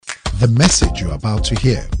The message you are about to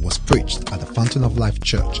hear was preached at the Fountain of Life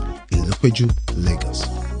Church in Ilopeju, Lagos.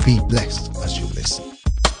 Be blessed as you listen.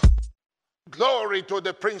 Glory to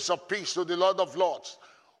the Prince of Peace, to the Lord of Lords.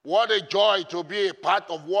 What a joy to be a part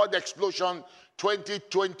of World Explosion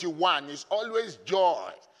 2021. It's always joy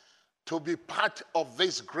to be part of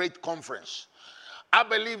this great conference. I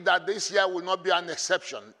believe that this year will not be an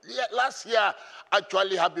exception. Last year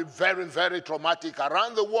actually had been very, very traumatic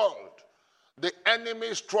around the world. The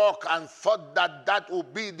enemy struck and thought that that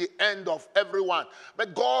would be the end of everyone.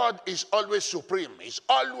 But God is always supreme. He's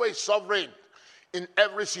always sovereign in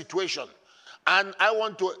every situation. And I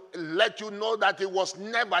want to let you know that he was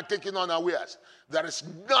never taken unawares. There is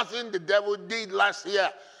nothing the devil did last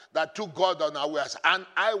year that took God unawares. And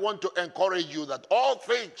I want to encourage you that all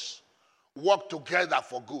things work together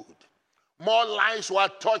for good. More lives were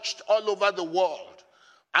touched all over the world.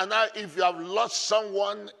 And now, if you have lost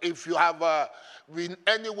someone, if you have been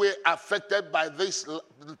any way affected by this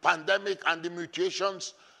pandemic and the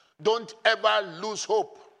mutations, don't ever lose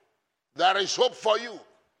hope. There is hope for you.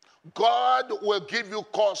 God will give you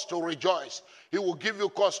cause to rejoice. He will give you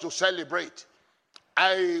cause to celebrate.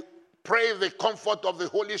 I pray the comfort of the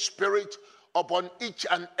Holy Spirit upon each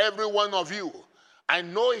and every one of you. I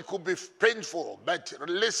know it could be painful, but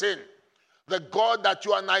listen, the God that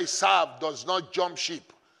you and I serve does not jump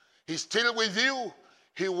ship. He's still with you.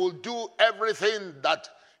 He will do everything that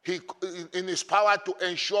in his power to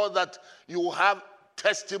ensure that you have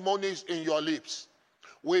testimonies in your lips.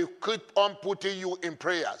 We keep on putting you in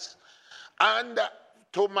prayers. And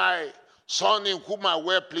to my son in whom I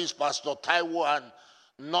wear, please, Pastor Taiwo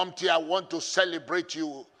and Nomti, I want to celebrate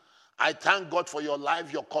you. I thank God for your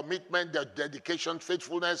life, your commitment, your dedication,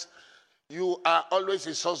 faithfulness. You are always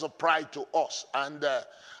a source of pride to us. And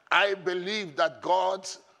I believe that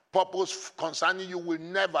God's purpose concerning you will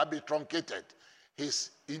never be truncated. His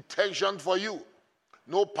intention for you,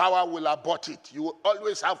 no power will abort it. You will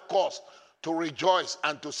always have cause to rejoice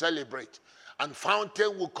and to celebrate. And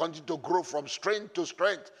fountain will continue to grow from strength to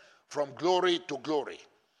strength, from glory to glory.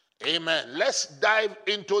 Amen. Let's dive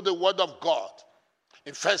into the word of God.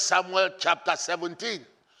 In 1 Samuel chapter 17,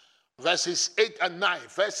 verses 8 and 9.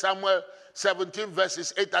 1 Samuel 17,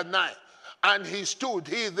 verses 8 and 9. And he stood,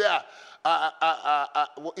 he there,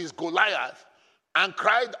 is Goliath, and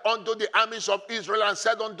cried unto the armies of Israel and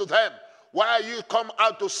said unto them, why are you come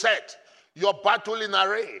out to set your battle in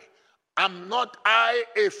array? Am not I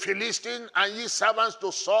a Philistine, and ye servants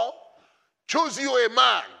to Saul? Choose you a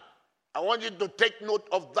man. I want you to take note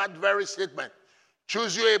of that very statement.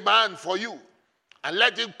 Choose you a man for you, and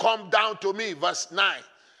let him come down to me. Verse 9.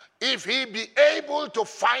 If he be able to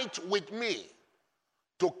fight with me,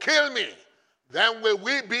 to kill me, then will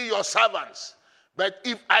we be your servants. But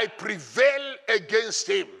if I prevail against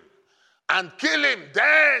him and kill him,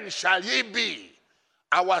 then shall ye be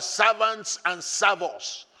our servants and serve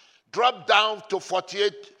us. Drop down to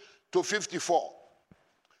 48 to 54.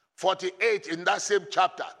 48 in that same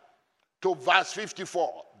chapter to verse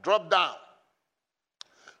 54. Drop down.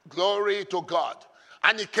 Glory to God.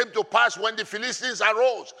 And it came to pass when the Philistines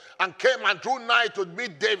arose and came and drew nigh to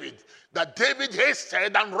meet David, that David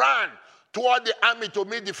hasted and ran toward the army to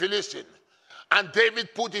meet the Philistine. And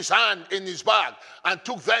David put his hand in his bag and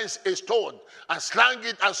took thence a stone and slang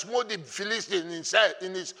it and smote the Philistine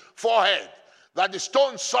in his forehead, that the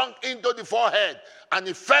stone sunk into the forehead and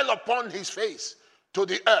it fell upon his face to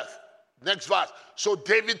the earth. Next verse. So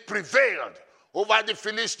David prevailed over the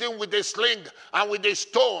Philistine with a sling and with a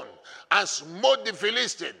stone, and smote the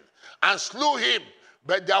Philistine and slew him,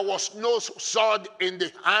 but there was no sword in the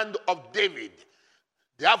hand of David.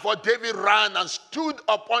 Therefore David ran and stood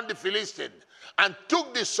upon the Philistine, and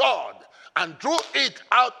took the sword, and drew it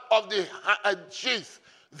out of the sheath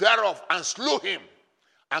thereof, and slew him,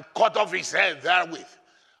 and cut off his head therewith.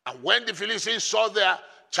 And when the Philistines saw their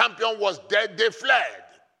champion was dead, they fled.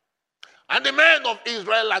 And the men of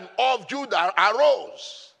Israel and of Judah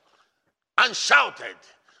arose and shouted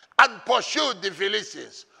and pursued the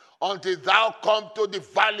Philistines until thou come to the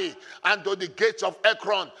valley and to the gates of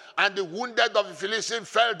Ekron. And the wounded of the Philistines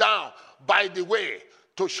fell down by the way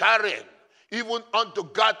to Sharon, even unto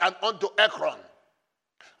Gath and unto Ekron.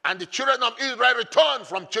 And the children of Israel returned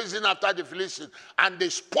from chasing after the Philistines, and they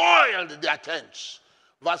spoiled their tents.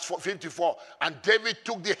 Verse 54. And David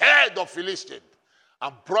took the head of Philistine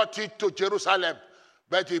and brought it to Jerusalem,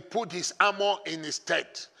 but he put his armor in his stead.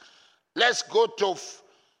 Let's go to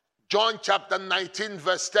John chapter 19,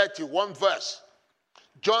 verse 30, one verse.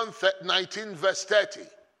 John 19, verse 30.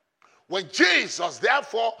 When Jesus,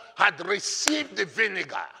 therefore, had received the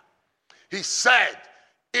vinegar, he said,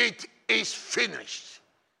 it is finished,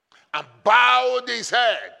 and bowed his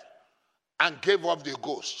head and gave up the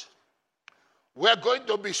ghost. We're going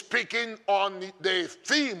to be speaking on the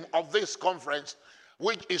theme of this conference,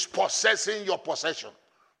 which is possessing your possession.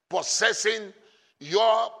 Possessing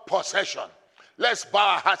your possession. Let's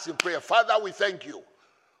bow our hearts in prayer. Father, we thank you.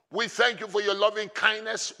 We thank you for your loving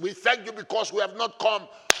kindness. We thank you because we have not come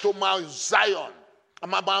to Mount Zion,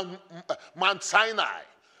 Mount Sinai.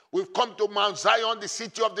 We've come to Mount Zion, the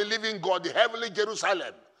city of the living God, the heavenly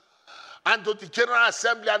Jerusalem, and to the General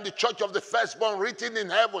Assembly and the church of the firstborn written in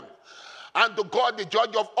heaven, and to God, the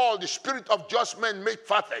judge of all, the spirit of just men made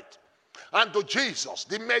perfect, and to Jesus,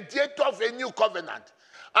 the mediator of a new covenant,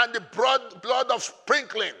 and the blood of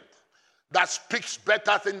sprinkling that speaks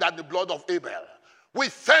better things than the blood of Abel. We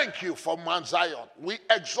thank you for Mount Zion. We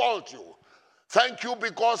exalt you. Thank you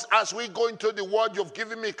because as we go into the word, you've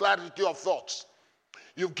given me clarity of thoughts.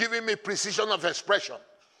 You've given me precision of expression.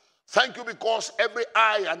 Thank you because every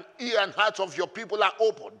eye and ear and heart of your people are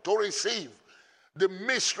open to receive the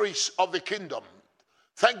mysteries of the kingdom.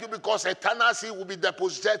 Thank you because eternity will be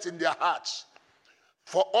deposited in their hearts.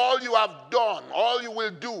 For all you have done, all you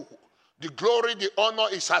will do, the glory, the honor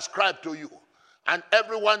is ascribed to you. And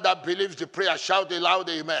everyone that believes the prayer, shout aloud,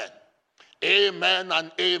 amen. Amen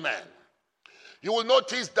and amen. You will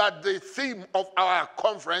notice that the theme of our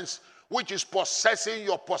conference, which is possessing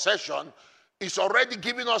your possession, is already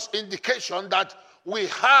giving us indication that we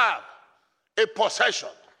have a possession.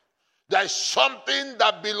 There is something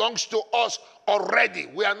that belongs to us already.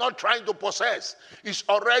 We are not trying to possess. It's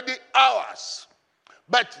already ours.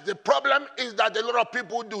 But the problem is that a lot of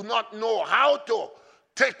people do not know how to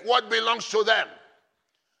take what belongs to them.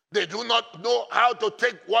 They do not know how to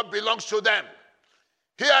take what belongs to them.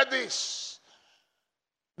 Hear this.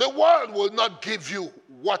 The world will not give you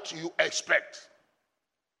what you expect.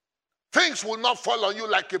 Things will not fall on you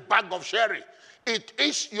like a bag of sherry. It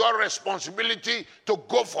is your responsibility to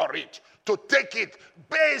go for it, to take it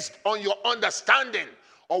based on your understanding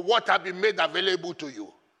of what has been made available to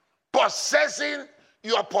you. Possessing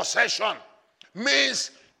your possession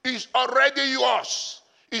means it's already yours.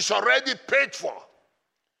 It's already paid for.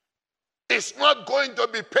 It's not going to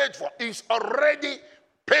be paid for. It's already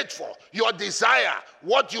paid for. Your desire,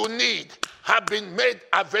 what you need, have been made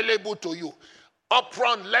available to you. Up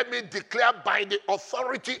front, let me declare by the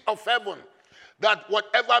authority of heaven that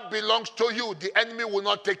whatever belongs to you, the enemy will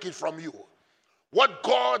not take it from you. What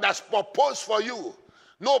God has proposed for you,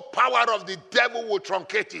 no power of the devil will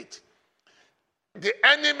truncate it. The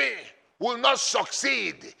enemy will not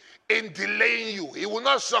succeed in delaying you. He will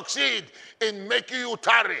not succeed in making you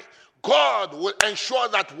tarry. God will ensure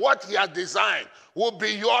that what he has designed will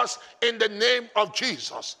be yours in the name of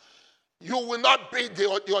Jesus. You will not be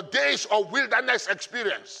your days of wilderness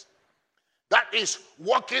experience. That is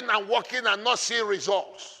walking and not seeing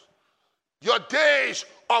results. Your days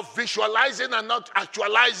of visualizing and not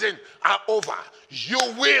actualizing are over. You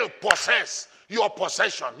will possess your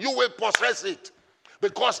possession. You will possess it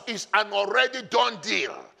because it's an already done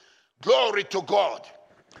deal. Glory to God.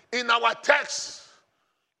 In our text,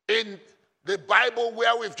 in the Bible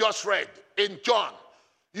where we've just read, in John,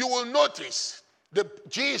 you will notice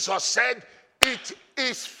Jesus said, "It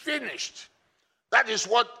is finished." That is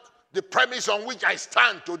what the premise on which I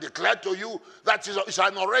stand to declare to you that is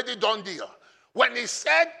an already done deal. When he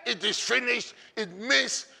said it is finished, it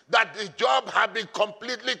means that the job had been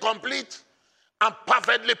completely complete and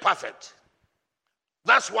perfectly perfect.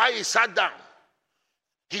 That's why he sat down.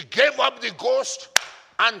 He gave up the ghost,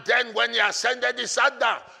 and then when he ascended, he sat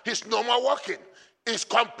down. He's no more walking. It's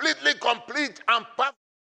completely complete and perfect.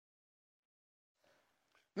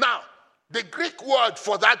 Now, the Greek word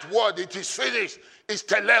for that word, it is finished, is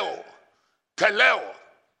teleo. Teleo.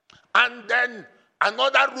 And then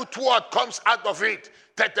another root word comes out of it,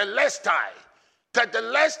 tetelestai.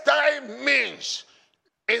 Tetelestai means,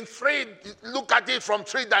 look at it from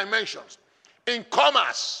 3 dimensions. In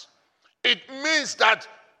commerce, it means that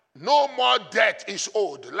no more debt is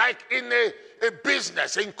owed. Like in a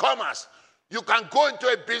business, in commerce, you can go into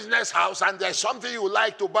a business house and there's something you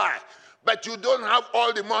like to buy, but you don't have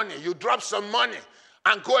all the money. You drop some money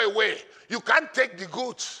and go away. You can't take the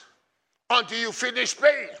goods until you finish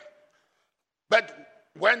paying. But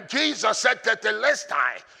when Jesus said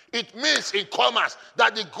tetelestai, it means in commerce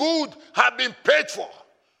that the good have been paid for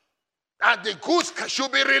and the goods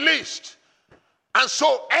should be released. And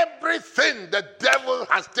so everything the devil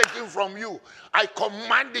has taken from you, I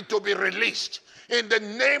command it to be released. In the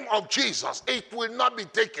name of Jesus, it will not be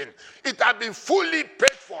taken. It has been fully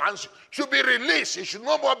paid for and should be released. It should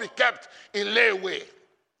no more be kept in layaway.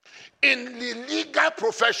 In the legal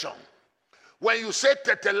profession, when you say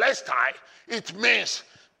tetelestai, it means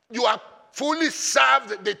you are fully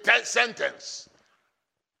served the sentence.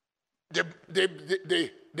 The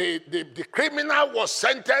criminal was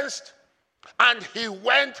sentenced, and he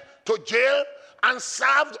went to jail and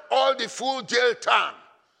served all the full jail term.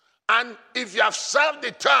 And if you have served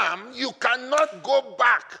the term, you cannot go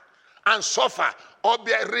back and suffer or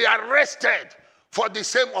be rearrested for the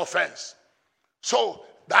same offense. So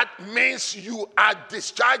that means you are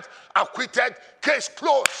discharged, acquitted, case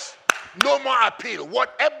closed. No more appeal.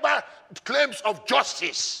 Whatever claims of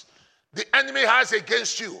justice the enemy has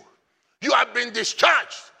against you, you have been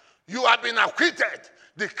discharged. You have been acquitted.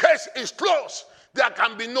 The case is closed. There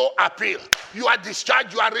can be no appeal. You are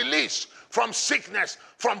discharged. You are released from sickness,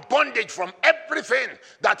 from bondage, from everything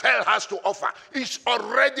that hell has to offer. It's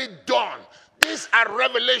already done. These are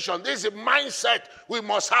revelation. This is a mindset we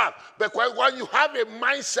must have. Because when you have a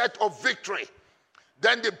mindset of victory,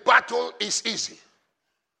 then the battle is easy.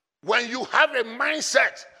 When you have a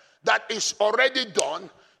mindset that is already done,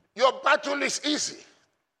 your battle is easy.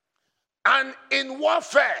 And in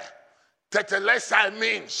warfare, tetelestai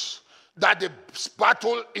means that the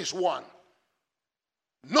battle is won.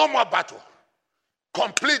 No more battle.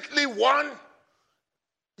 Completely won.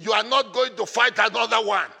 You are not going to fight another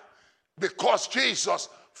one, because Jesus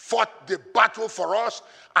fought the battle for us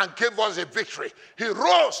and gave us a victory. He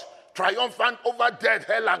rose triumphant over death,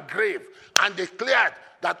 hell, and grave, and declared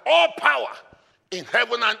that all power in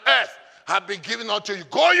heaven and earth have been given unto you.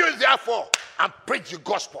 Go you therefore and preach the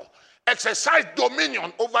gospel. Exercise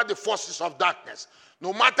dominion over the forces of darkness.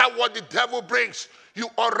 No matter what the devil brings, you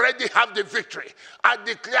already have the victory. I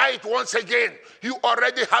declare it once again. You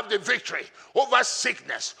already have the victory over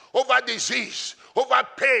sickness, over disease, over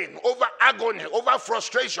pain, over agony, over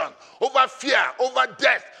frustration, over fear, over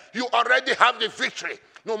death. You already have the victory.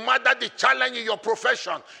 No matter the challenge in your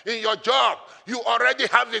profession, in your job, you already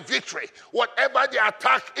have the victory. Whatever the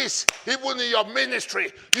attack is, even in your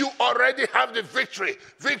ministry, you already have the victory.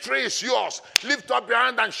 Victory is yours. Lift up your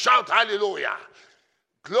hand and shout hallelujah.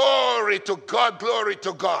 Glory to God, glory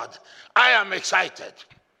to God. I am excited.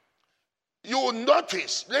 You will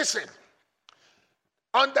notice, listen,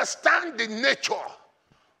 understand the nature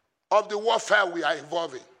of the warfare we are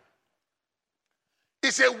involved in.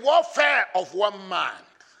 It's a warfare of one man.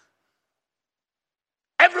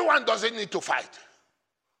 Everyone doesn't need to fight.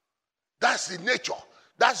 That's the nature.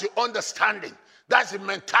 That's the understanding. That's the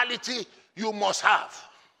mentality you must have.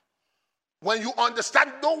 When you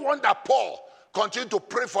understand, no wonder Paul continued to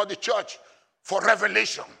pray for the church for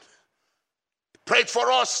revelation. He prayed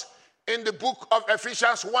for us in the book of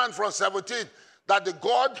Ephesians 1 from 17, that the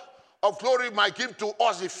God of glory might give to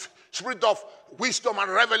us the spirit of wisdom and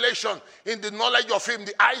revelation in the knowledge of him,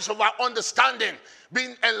 the eyes of our understanding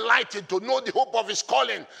being enlightened to know the hope of his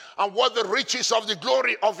calling and what the riches of the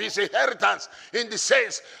glory of his inheritance in the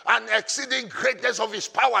saints and exceeding greatness of his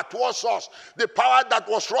power towards us, the power that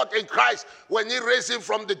was wrought in Christ when he raised him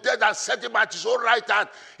from the dead and set him at his own right hand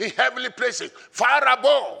in heavenly places, far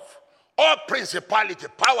above all principality,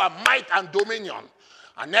 power, might, and dominion,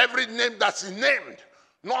 and every name that's named,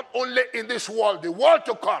 not only in this world, the world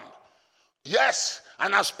to come. Yes,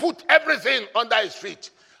 and has put everything under his feet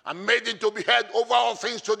and made it to be head over all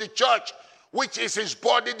things to the church, which is his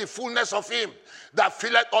body, the fullness of him that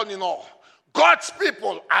filleth all in all. God's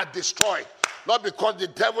people are destroyed, not because the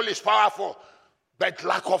devil is powerful, but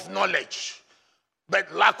lack of knowledge.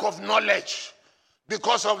 But lack of knowledge.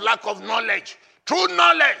 Because of lack of knowledge, true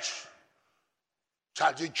knowledge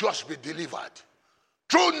shall the just be delivered.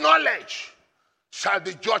 True knowledge shall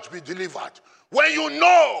the judge be delivered. When you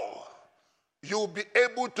know, you'll be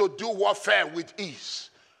able to do warfare with ease.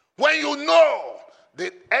 When you know,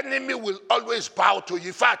 the enemy will always bow to you.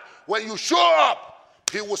 In fact, when you show up,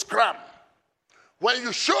 he will scram. When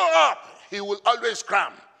you show up, he will always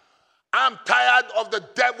scram. I'm tired of the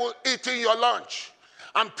devil eating your lunch.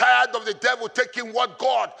 I'm tired of the devil taking what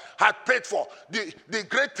God had paid for. The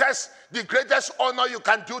greatest honor you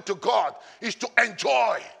can do to God is to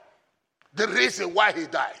enjoy the reason why he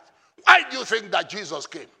died. Why do you think that Jesus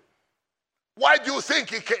came? Why do you think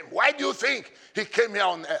he came? Why do you think he came here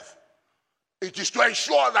on earth? It is to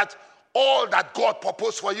ensure that all that God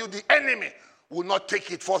proposed for you, the enemy will not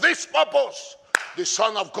take it. For this purpose, the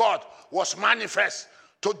Son of God was manifest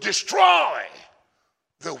to destroy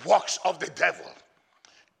the works of the devil.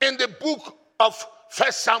 In the book of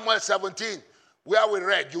 1 Samuel 17, where we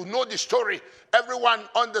read, you know the story. Everyone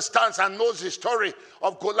understands and knows the story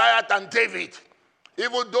of Goliath and David.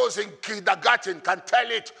 Even those in kindergarten can tell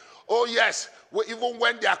it. Oh yes, even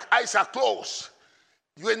when their eyes are closed.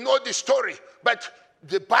 You know the story. But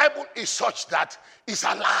the Bible is such that it's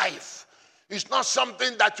alive. It's not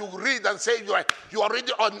something that you read and say you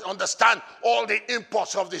already understand all the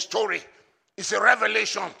imports of the story. It's a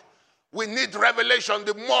revelation. We need revelation.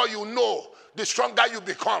 The more you know, the stronger you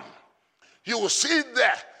become. You will see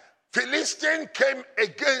there, Philistine came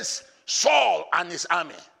against Saul and his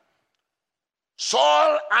army.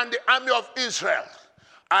 Saul and the army of Israel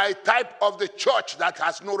are a type of the church that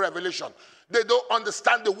has no revelation. They don't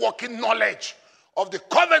understand the working knowledge of the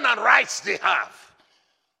covenant rights they have.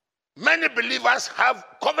 Many believers have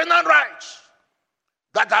covenant rights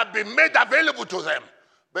that have been made available to them,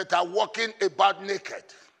 but are walking about naked.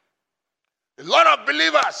 A lot of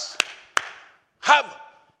believers have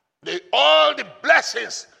all the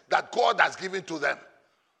blessings that God has given to them.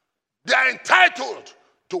 They are entitled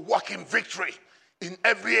to walk in victory in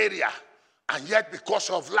every area. And yet, because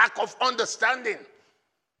of lack of understanding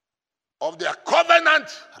of their covenant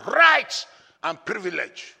rights and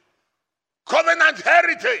privilege, covenant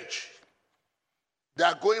heritage, they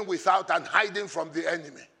are going without and hiding from the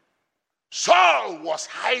enemy. Saul was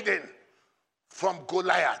hiding from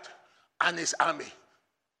Goliath and his army.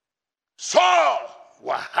 Saul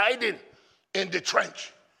was hiding in the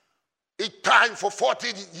trench. Each time for 40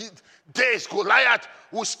 days, Goliath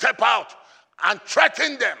would step out and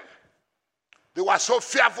threaten them. They were so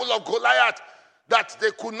fearful of Goliath that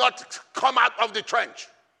they could not come out of the trench.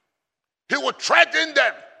 He would threaten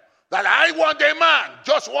them that I want a man,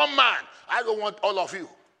 just one man. I don't want all of you.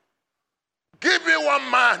 Give me one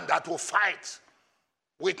man that will fight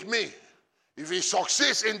with me. If he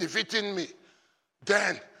succeeds in defeating me,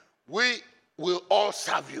 then we will all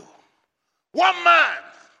serve you. One man.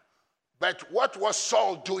 But what was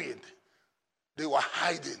Saul doing? They were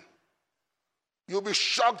hiding. You'll be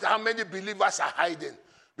shocked how many believers are hiding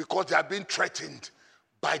because they are being threatened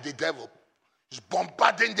by the devil. He's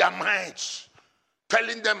bombarding their minds,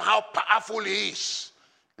 telling them how powerful he is.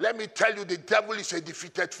 Let me tell you, the devil is a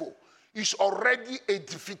defeated foe. He's already a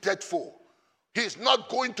defeated foe. He's not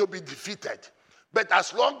going to be defeated. But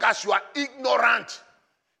as long as you are ignorant,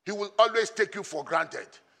 he will always take you for granted.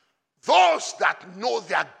 Those that know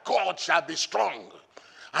their God shall be strong,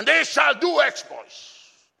 and they shall do exploits.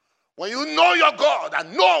 When you know your God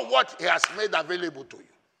and know what he has made available to you,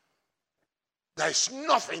 there is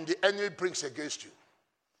nothing the enemy brings against you.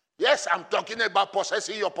 Yes, I'm talking about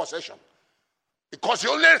possessing your possession. Because the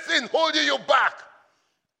only thing holding you back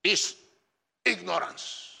is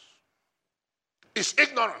ignorance. It's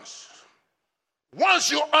ignorance.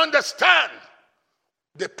 Once you understand,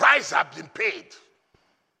 the price has been paid.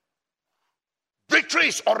 Victory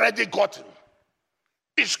is already gotten.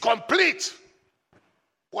 It's complete.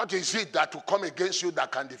 What is it that will come against you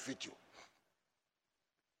that can defeat you?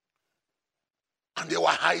 And they were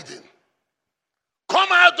hiding. Come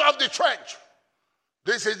out of the trench.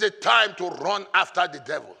 This is the time to run after the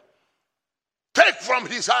devil. Take from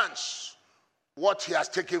his hands what he has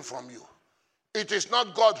taken from you. It is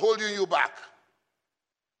not God holding you back.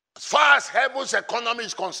 As far as heaven's economy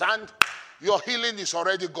is concerned, your healing is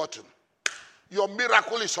already gotten. Your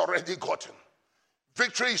miracle is already gotten.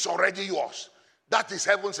 Victory is already yours. That is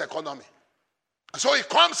heaven's economy. So he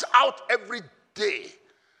comes out every day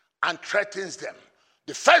and threatens them.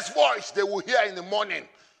 The first voice they will hear in the morning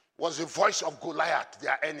was the voice of Goliath,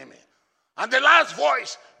 their enemy. And the last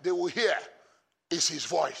voice they will hear is his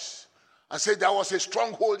voice. And say there was a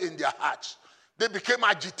stronghold in their hearts. They became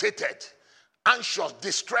agitated, anxious,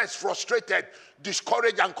 distressed, frustrated,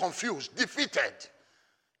 discouraged, and confused, defeated.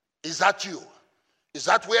 Is that you? Is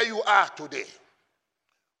that where you are today?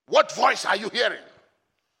 What voice are you hearing?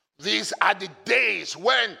 These are the days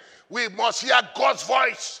when we must hear God's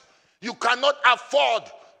voice. You cannot afford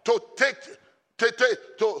to take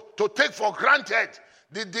for granted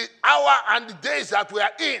the hour and the days that we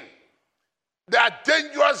are in. They are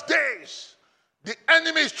dangerous days. The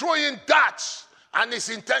enemy is throwing darts, and his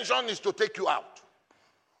intention is to take you out.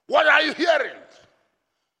 What are you hearing?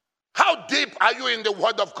 How deep are you in the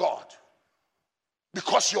Word of God?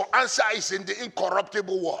 Because your answer is in the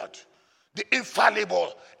incorruptible Word, the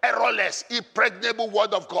infallible, errorless, impregnable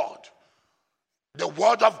Word of God. The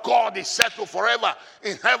Word of God is settled forever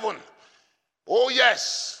in heaven. Oh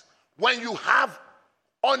yes, when you have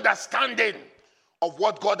understanding of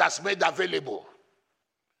what God has made available,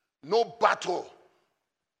 no battle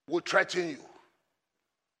will threaten you.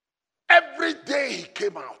 Every day he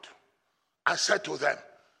came out and said to them,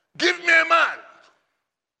 give me a man.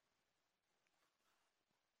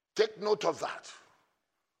 Take note of that.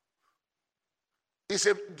 It's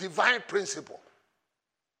a divine principle.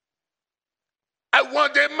 I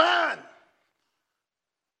want a man.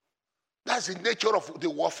 That's the nature of the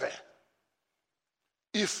warfare.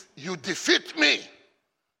 If you defeat me,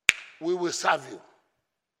 we will serve you.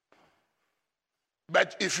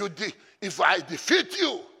 But if I defeat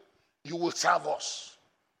you, you will serve us.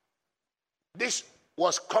 This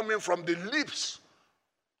was coming from the lips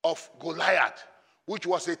of Goliath, which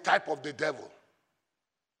was a type of the devil.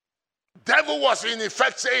 Devil was in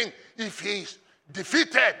effect saying, if he's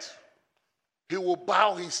defeated, he will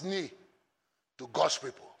bow his knee to God's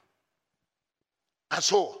people. And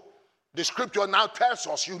so, the scripture now tells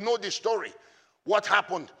us, you know the story, what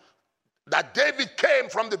happened. That David came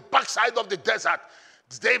from the backside of the desert.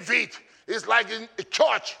 David is like in a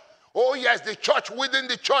church. Oh yes, the church within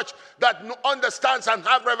the church that understands and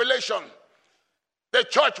have revelation. The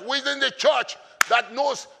church within the church that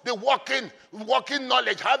knows the working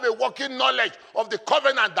knowledge, have a working knowledge of the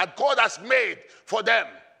covenant that God has made for them.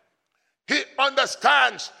 He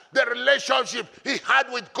understands the relationship he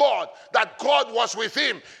had with God, that God was with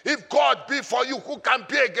him. If God be for you, who can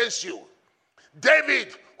be against you?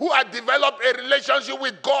 David, who had developed a relationship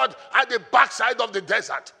with God at the backside of the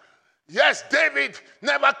desert. Yes, David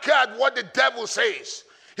never cared what the devil says.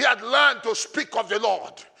 He had learned to speak of the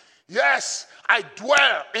Lord. Yes, I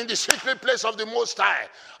dwell in the secret place of the Most High,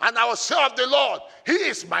 and I will say of the Lord, he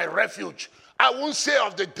is my refuge. I won't say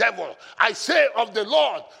of the devil. I say of the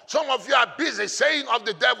Lord. Some of you are busy saying of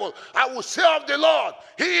the devil. I will say of the Lord,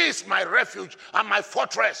 he is my refuge and my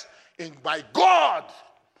fortress. In my God,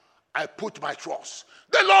 I put my trust.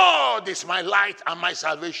 The Lord is my light and my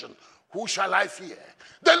salvation. Who shall I fear?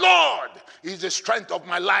 The Lord is the strength of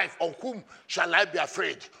my life. On whom shall I be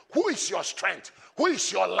afraid? Who is your strength? Who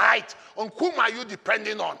is your light? On whom are you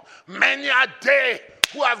depending on? Many a day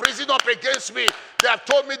who have risen up against me. They have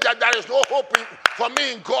told me that there is no hope for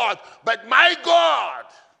me in God. But my God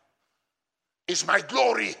is my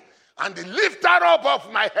glory and the lifter up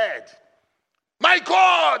of my head. My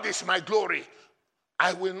God is my glory.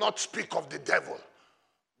 I will not speak of the devil.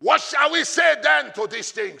 What shall we say then to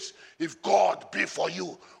these things? If God be for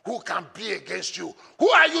you, who can be against you? Who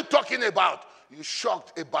are you talking about? You're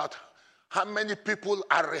shocked about how many people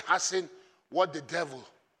are rehearsing what the devil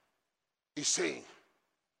is saying.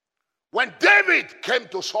 When David came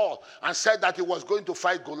to Saul and said that he was going to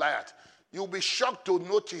fight Goliath, you'll be shocked to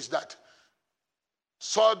notice that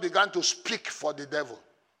Saul began to speak for the devil,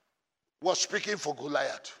 was speaking for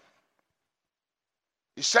Goliath.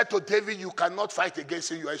 He said to David, you cannot fight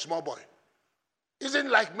against him, you are a small boy. Isn't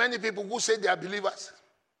like many people who say they are believers.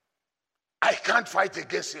 I can't fight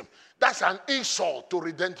against him. That's an insult to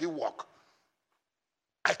redemptive work.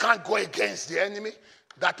 I can't go against the enemy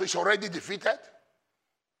that is already defeated.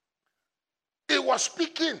 He was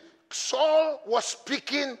speaking. Saul was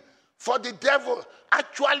speaking for the devil,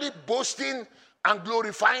 actually boasting and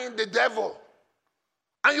glorifying the devil.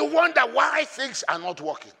 And you wonder why things are not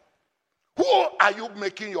working. Who are you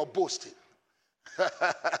making your boast in?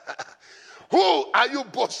 Who are you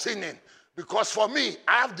boasting in? Because for me,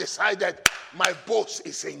 I have decided my boast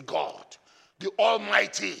is in God, the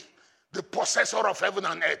Almighty, the possessor of heaven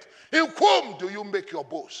and earth. In whom do you make your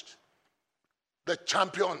boast? The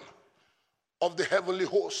champion of the heavenly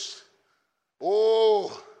hosts.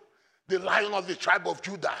 Oh, the Lion of the tribe of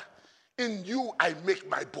Judah. In you I make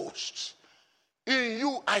my boast. In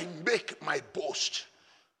you I make my boast.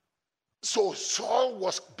 So Saul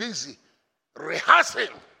was busy rehearsing.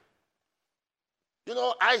 You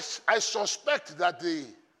know, I suspect that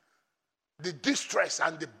the distress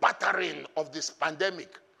and the battering of this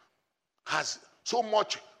pandemic has so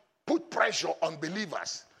much put pressure on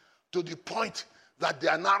believers to the point that they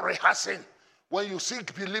are now rehearsing. When you see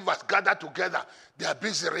believers gather together, they are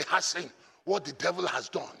busy rehearsing what the devil has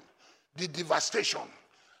done, the devastation,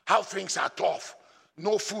 how things are tough,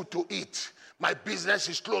 no food to eat, my business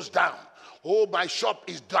is closed down, oh, my shop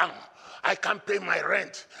is down, I can't pay my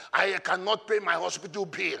rent, I cannot pay my hospital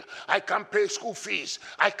bill, I can't pay school fees,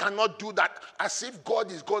 I cannot do that, as if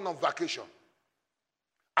God is gone on vacation,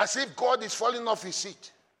 as if God is falling off his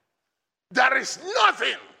seat. There is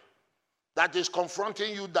nothing that is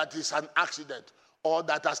confronting you that is an accident or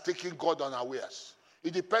that has taken God unawares.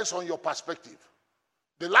 It depends on your perspective.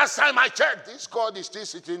 The last time I checked, this God is still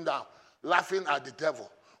sitting down, laughing at the devil.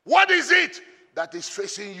 What is it that is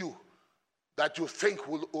facing you that you think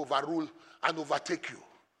will overrule and overtake you?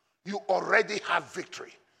 You already have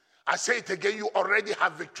victory. I say it again, you already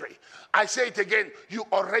have victory. I say it again, you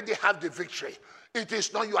already have the victory. It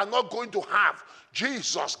is not, you are not going to have.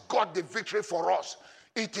 Jesus got the victory for us.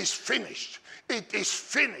 It is finished. It is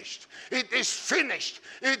finished. It is finished.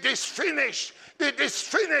 It is finished. It is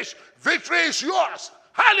finished. Victory is yours.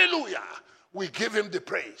 Hallelujah. We give him the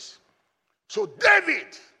praise. So David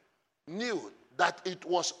knew that it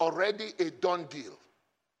was already a done deal.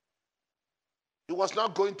 He was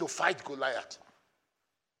not going to fight Goliath.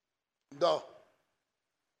 No.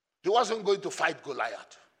 He wasn't going to fight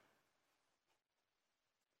Goliath.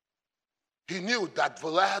 He knew that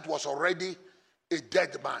Goliath was already a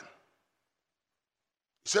dead man.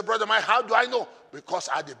 He said, Brother Mike, how do I know? Because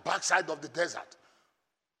at the backside of the desert,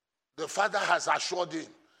 the Father has assured him,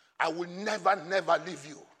 I will never, never leave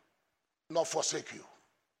you, nor forsake you.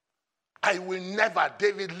 I will never,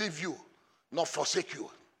 David, leave you, nor forsake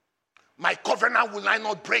you. My covenant will I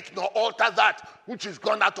not break, nor alter that which is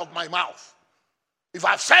gone out of my mouth. If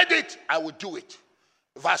I've said it, I will do it.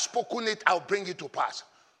 If I've spoken it, I'll bring it to pass.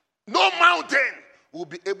 No mountain will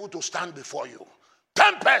be able to stand before you.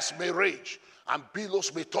 Tempest may rage and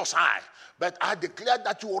billows may toss high, but I declare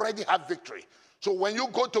that you already have victory. So when you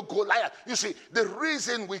go to Goliath, you see, the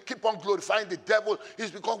reason we keep on glorifying the devil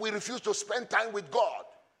is because we refuse to spend time with God.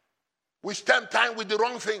 We spend time with the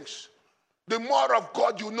wrong things. The more of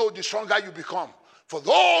God you know, the stronger you become. For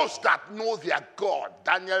those that know their God,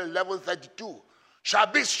 Daniel 11:32, shall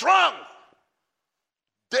be strong.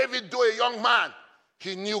 David, though a young man,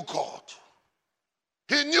 he knew God.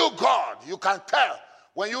 He knew God. You can tell.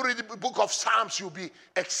 When you read the book of Psalms, you'll be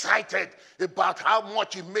excited about how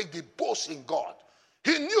much he made the boast in God.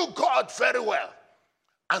 He knew God very well.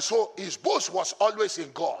 And so his boast was always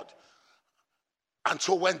in God. And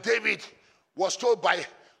so when David was told by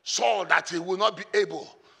Saul that he would not be able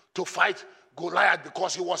to fight Goliath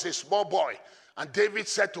because he was a small boy, and David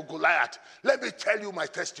said to Goliath, let me tell you my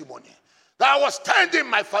testimony. That I was tending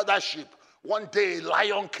my father's sheep. One day a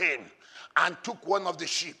lion came and took one of the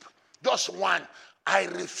sheep. Just one. I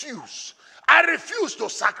refuse to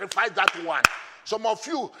sacrifice that one. Some of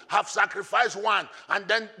you have sacrificed one, and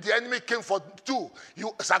then the enemy came for two.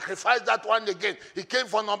 You sacrifice that one again. He came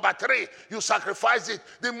for number 3. You sacrifice it.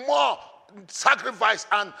 The more sacrifice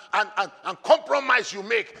and compromise you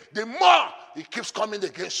make, the more he keeps coming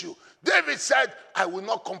against you. David said, I will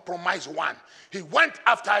not compromise one. He went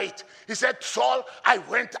after it. He said, Saul, I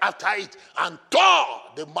went after it and tore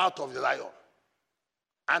the mouth of the lion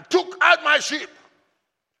and took out my sheep.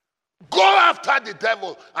 Go after the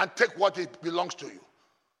devil and take what it belongs to you.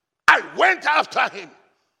 I went after him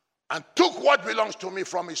and took what belongs to me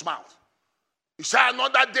from his mouth. He said,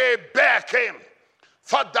 another day a bear came,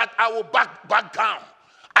 thought that I would back down.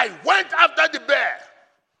 I went after the bear,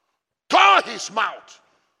 tore his mouth,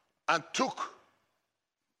 and took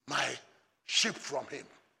my sheep from him.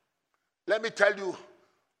 Let me tell you,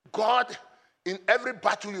 God, in every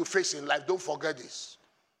battle you face in life, don't forget this.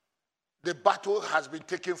 The battle has been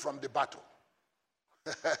taken from the battle.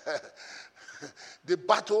 The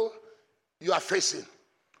battle you are facing,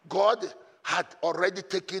 God had already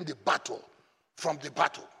taken the battle from the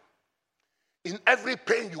battle. In every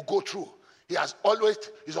pain you go through, he's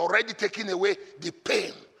already taken away the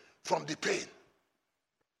pain from the pain.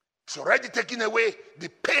 He's already taken away the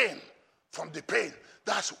pain from the pain.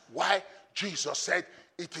 That's why Jesus said,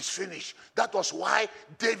 it is finished. That was why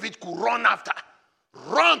David could run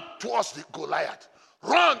towards the Goliath,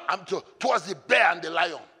 towards the bear and the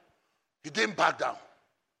lion. He didn't back down.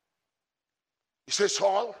 He says,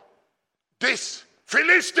 Saul, this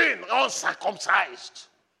Philistine, uncircumcised,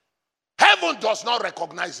 heaven does not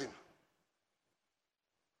recognize him.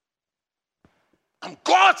 I'm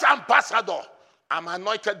God's ambassador. I'm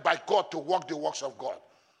anointed by God to work the works of God.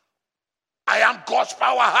 I am God's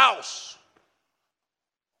powerhouse.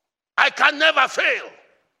 I can never fail.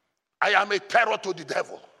 I am a terror to the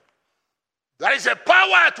devil. There is a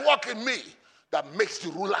power at work in me that makes the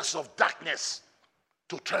rulers of darkness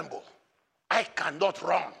to tremble. I cannot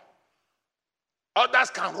run. Others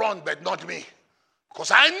can run, but not me.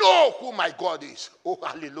 Because I know who my God is. Oh,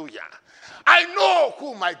 hallelujah. I know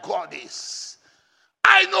who my God is.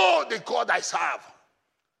 I know the God I serve.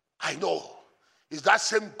 I know. It's that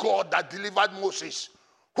same God that delivered Moses.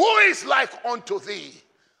 Who is like unto thee?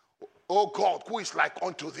 Oh God, who is like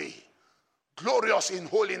unto thee? Glorious in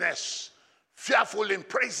holiness, fearful in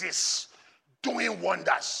praises, doing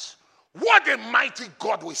wonders. What a mighty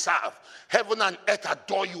God we serve. Heaven and earth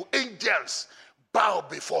adore you. Angels bow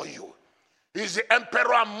before you. He is the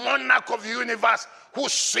emperor and monarch of the universe who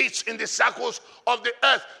sits in the circles of the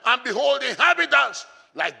earth, and behold, inhabitants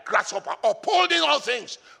like grasshopper, upholding all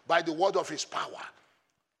things by the word of his power.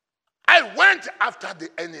 I went after the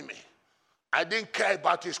enemy. I didn't care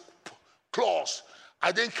about his claws.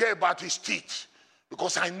 I didn't care about his teeth,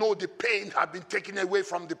 because I know the pain had been taken away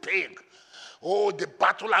from the pain. Oh, the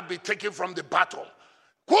battle had been taken from the battle.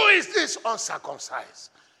 Who is this uncircumcised?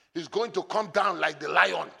 He's going to come down like the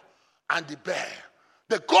lion and the bear.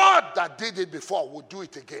 The God that did it before will do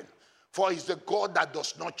it again, for he's the God that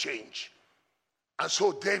does not change. And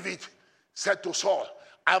so David said to Saul,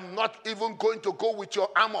 I'm not even going to go with your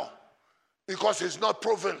armor because it's not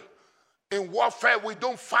proven. In warfare, we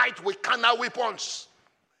don't fight with carnal weapons.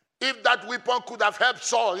 If that weapon could have helped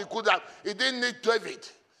Saul, he didn't need David.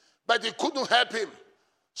 But it couldn't help him.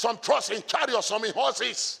 Some trust in chariots, some in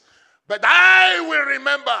horses. But I will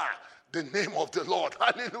remember the name of the Lord.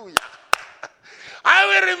 Hallelujah. I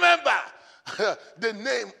will remember the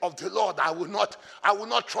name of the Lord. I will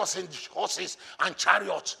not trust in horses and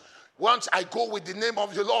chariots. Once I go with the name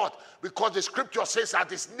of the Lord, because the scripture says at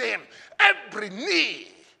his name, every knee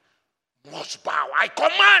must bow. I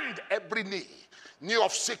command every knee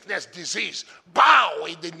of sickness, disease, bow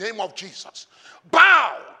in the name of Jesus.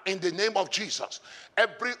 Bow in the name of Jesus.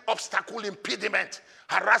 Every obstacle, impediment,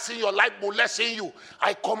 harassing your life, molesting you,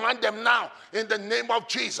 I command them now in the name of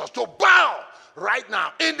Jesus to bow right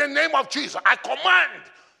now. In the name of Jesus, I command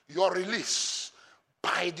your release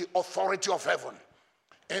by the authority of heaven.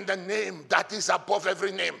 In the name that is above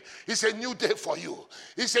every name. It's a new day for you.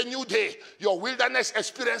 It's a new day. Your wilderness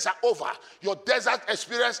experience are over. Your desert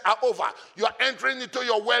experience are over. You are entering into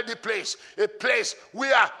your wealthy place. A place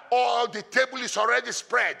where all the table is already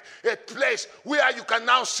spread. A place where you can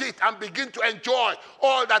now sit and begin to enjoy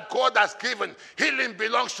all that God has given. Healing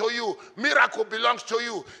belongs to you. Miracle belongs to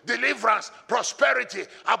you. Deliverance, prosperity,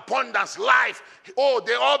 abundance, life. Oh,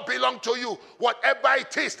 they all belong to you. Whatever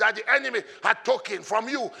it is that the enemy had taken from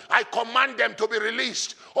you, I command them to be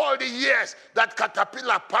released. All the years that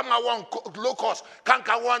caterpillar, palmer worm, locust,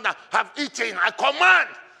 cankerworm have eaten, I command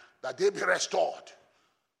that they be restored.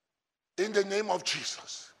 In the name of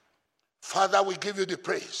Jesus. Father, we give you the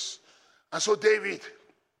praise. And so David,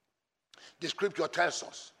 the scripture tells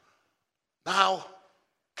us, now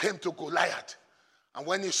came to Goliath. And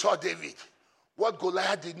when he saw David, what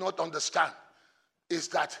Goliath did not understand is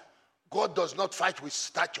that God does not fight with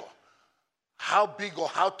stature. How big or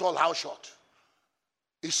how tall, how short.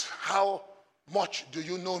 It's how much do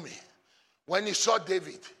you know me? When he saw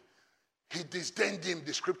David, he disdained him,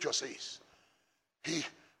 the scripture says. He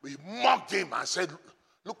mocked him and said,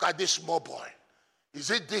 look at this small boy.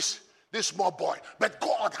 Is it this small boy? But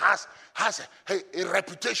God has a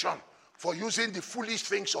reputation for using the foolish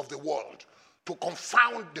things of the world to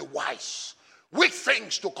confound the wise. Weak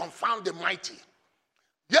things to confound the mighty.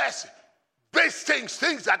 Yes, base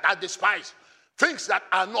things that are despised. Things that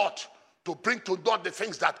are not, to bring to naught the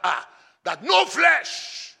things that are, that no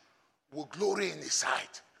flesh will glory in his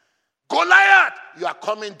sight. Goliath, you are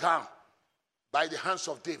coming down by the hands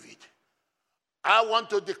of David. I want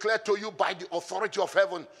to declare to you by the authority of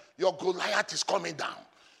heaven, your Goliath is coming down.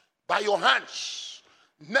 By your hands,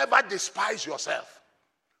 never despise yourself.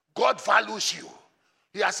 God values you.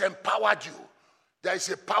 He has empowered you. There is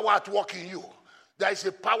a power at work in you. There is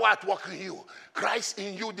a power at work in you. Christ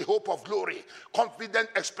in you, the hope of glory. Confident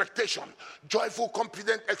expectation. Joyful,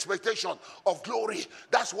 confident expectation of glory.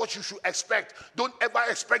 That's what you should expect. Don't ever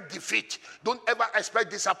expect defeat. Don't ever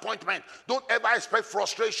expect disappointment. Don't ever expect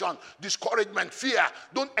frustration, discouragement, fear.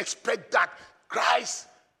 Don't expect that. Christ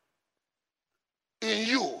in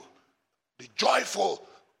you, the joyful,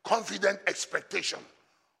 confident expectation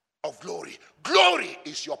of glory. Glory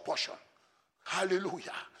is your portion.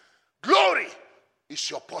 Hallelujah. Glory is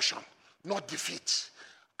your portion, not defeat.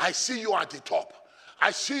 I see you at the top.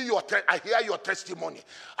 I hear your testimony.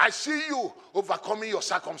 I see you overcoming your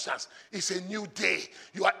circumstance. It's a new day.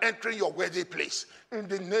 You are entering your wedding place in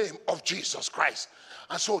the name of Jesus Christ.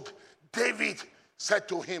 And so David said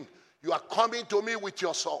to him, you are coming to me with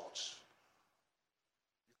your swords.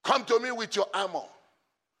 Come to me with your armor.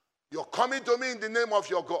 You're coming to me in the name of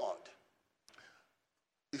your God.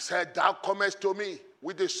 He said, thou comest to me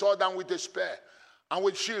with the sword and with the spear and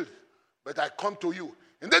with shield, but I come to you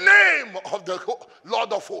in the name of the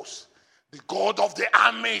Lord of hosts, the God of the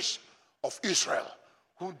armies of Israel,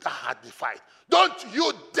 whom thou hast defied. Don't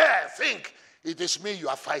you dare think it is me you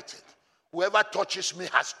are fighting. Whoever touches me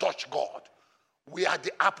has touched God. We are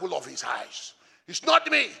the apple of his eyes. It's not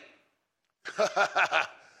me.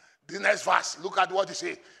 The next verse, look at what he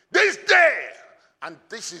says. This day, and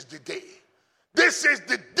this is the day. This is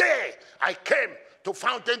the day I came to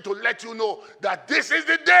Fountain to let you know that this is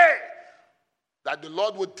the day that the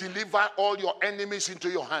Lord will deliver all your enemies into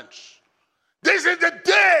your hands. This is the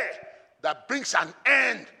day that brings an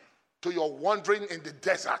end to your wandering in the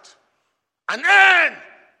desert. An end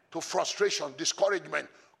to frustration, discouragement,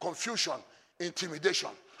 confusion, intimidation.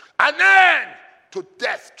 An end to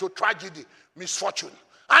death, to tragedy, misfortune.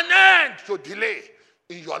 An end to delay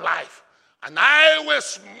in your life. And I will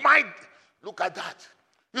smite. Look at that.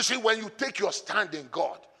 You see, when you take your stand in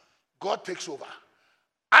God, God takes over.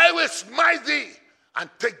 I will smite thee and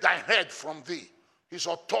take thy head from thee. his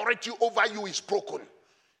authority over you is broken.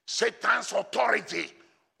 Satan's authority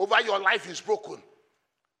over your life is broken.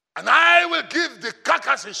 And I will give the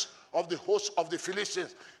carcasses of the host of the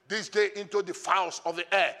Philistines this day into the fowls of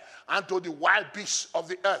the air and to the wild beasts of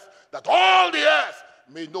the earth, that all the earth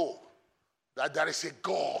may know that there is a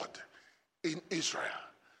God in Israel.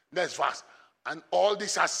 Next verse. And all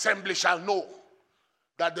this assembly shall know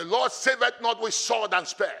that the Lord saveth not with sword and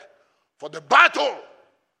spear, for the battle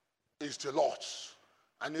is the Lord's,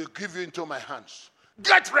 and he'll give you into my hands.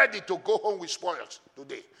 Get ready to go home with spoils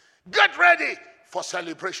today. Get ready for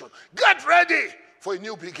celebration. Get ready for a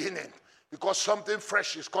new beginning, because something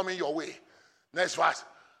fresh is coming your way. Next verse.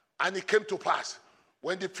 And it came to pass,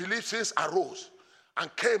 when the Philistines arose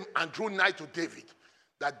and came and drew nigh to David,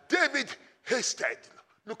 that David hasted,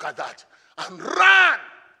 look at that, and ran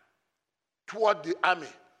toward the army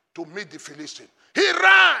to meet the Philistine. He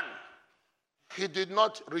ran. He did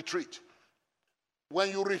not retreat. When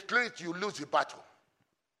you retreat, you lose the battle.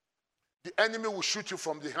 The enemy will shoot you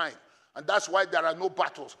from behind. And that's why there are no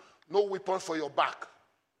battles, no weapons for your back.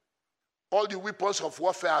 All the weapons of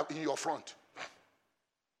warfare are in your front.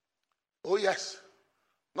 Oh yes,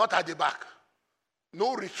 not at the back.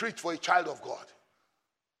 No retreat for a child of God.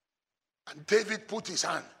 And David put his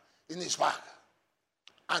hand in his bag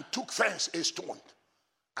and took thence a stone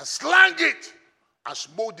and slang it and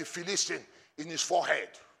smote the Philistine in his forehead,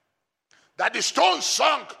 that the stone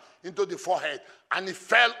sunk into the forehead and it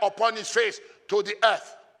fell upon his face to the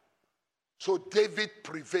earth. So David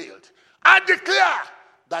prevailed. I declare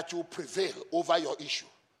that you prevail over your issue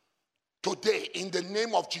today in the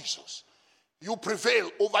name of Jesus. You prevail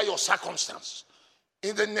over your circumstance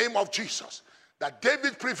in the name of Jesus. That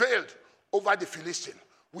David prevailed over the Philistine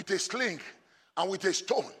with a sling and with a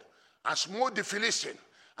stone, and smote the Philistine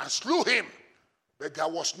and slew him. But there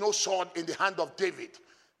was no sword in the hand of David.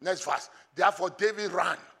 Next verse. Therefore David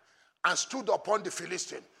ran and stood upon the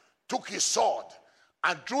Philistine, took his sword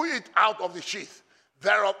and drew it out of the sheath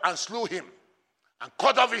thereof, and slew him and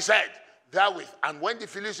cut off his head therewith. And when the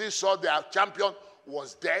Philistines saw their champion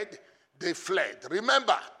was dead, they fled.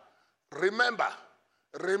 Remember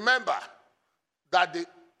that the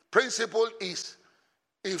principle is,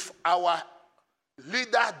 if our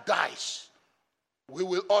leader dies, we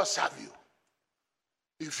will all serve you.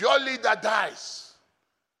 If your leader dies,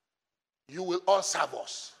 you will all serve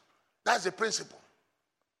us. That's the principle.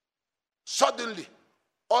 Suddenly,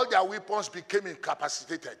 all their weapons became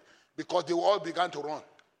incapacitated because they all began to run.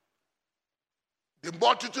 The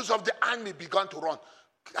multitudes of the army began to run.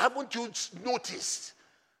 Haven't you noticed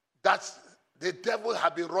that the devil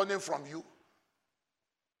had been running from you?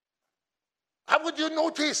 Haven't you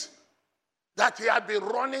noticed that he had been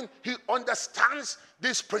running? He understands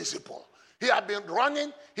this principle. He had been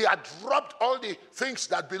running. He had dropped all the things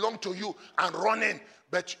that belong to you and running.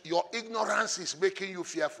 But your ignorance is making you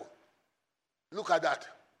fearful. Look at that.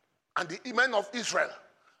 And the men of Israel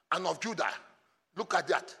and of Judah, look at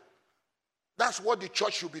that. That's what the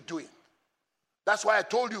church should be doing. That's why I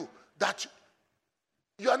told you that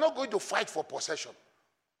you are not going to fight for possession,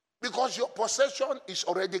 because your possession is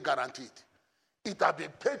already guaranteed. It has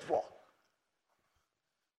been paid for.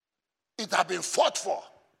 It has been fought for.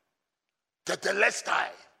 Tetelestai.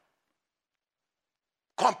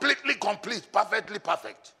 Completely complete, perfectly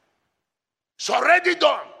perfect. It's already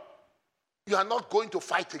done. You are not going to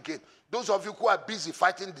fight again. Those of you who are busy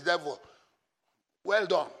fighting the devil, well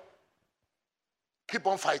done. Keep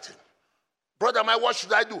on fighting. Brother, what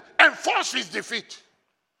should I do? Enforce his defeat.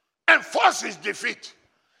 Enforce his defeat.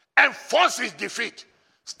 Enforce his defeat.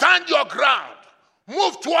 Stand your ground.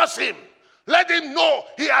 Move towards him. Let him know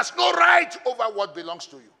he has no right over what belongs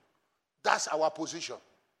to you. That's our position.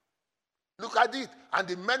 Look at it. And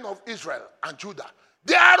the men of Israel and Judah,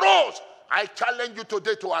 they arose. I challenge you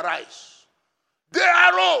today to arise. They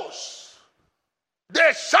arose.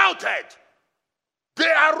 They shouted. They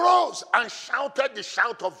arose and shouted the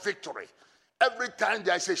shout of victory. Every time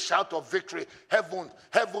there is a shout of victory, heaven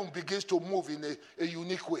begins to move in a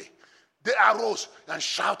unique way. They arose and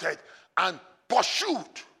shouted and pursued.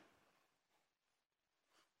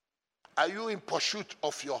 Are you in pursuit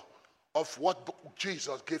of what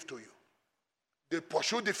Jesus gave to you? They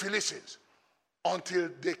pursued the Philistines until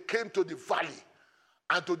they came to the valley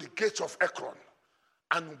and to the gates of Ekron,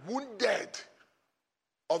 and wounded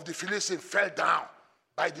of the Philistines fell down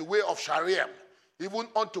by the way of Shaaraim, even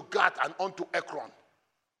unto Gath and unto Ekron.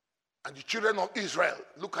 And the children of Israel,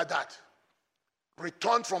 look at that,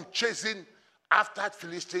 returned from chasing after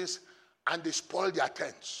Philistines, and they spoiled their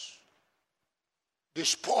tents. They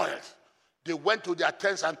spoiled. They went to their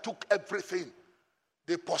tents and took everything.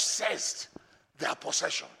 They possessed their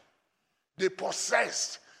possession. They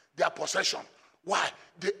possessed their possession. Why?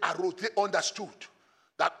 They arose. They understood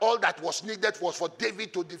that all that was needed was for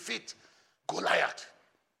David to defeat Goliath.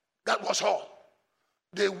 That was all.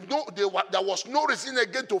 There was no reason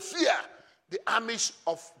again to fear the armies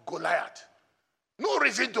of Goliath. No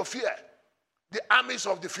reason to fear the armies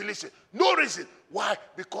of the Philistines. No reason. Why?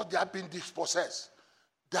 Because they have been dispossessed.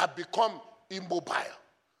 They have become immobile.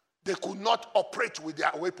 They could not operate with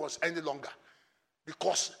their weapons any longer,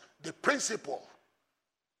 because the principle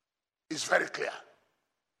is very clear.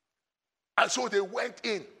 And so they went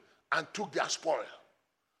in and took their spoil.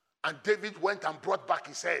 And David went and brought back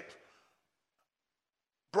his head.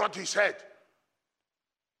 Brought his head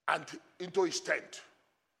and into his tent.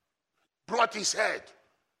 Brought his head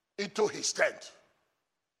into his tent.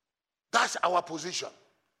 That's our position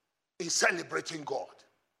in celebrating God.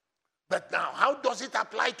 But now, how does it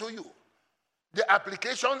apply to you? The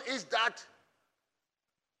application is that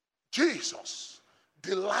Jesus,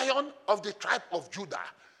 the Lion of the tribe of Judah,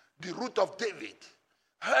 the root of David,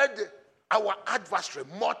 heard our adversary,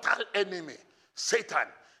 mortal enemy, Satan,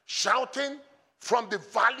 shouting from the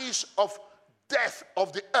valleys of death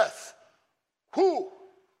of the earth, "Who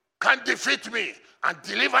can defeat me and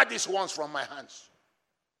deliver these ones from my hands?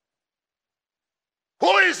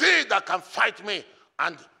 Who is he that can fight me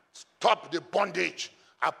and stop the bondage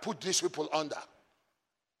I put these people under?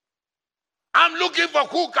 I'm looking for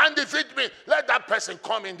who can defeat me. Let that person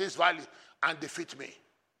come in this valley and defeat me."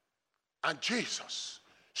 And Jesus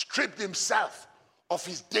stripped himself of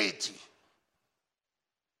his deity.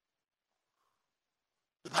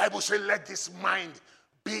 The Bible says, "Let this mind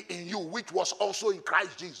be in you, which was also in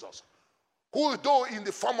Christ Jesus, who though in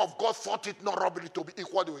the form of God thought it not robbery to be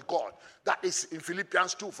equal with God." That is in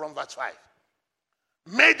Philippians 2 from verse 5.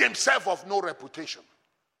 "Made himself of no reputation,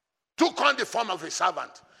 took on the form of a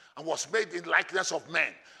servant, and was made in likeness of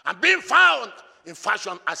men. And being found in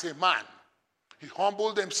fashion as a man, he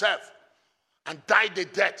humbled himself and died the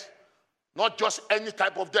death." Not just any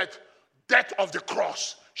type of death, death of the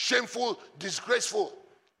cross, shameful, disgraceful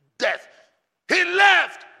death. He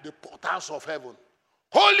left the portals of heaven,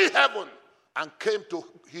 holy heaven, and came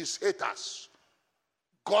to his haters,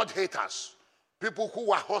 God haters, people who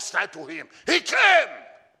were hostile to him. He came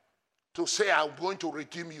to say, "I'm going to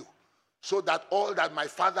redeem you, so that all that my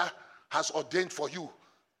Father has ordained for you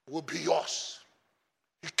will be yours."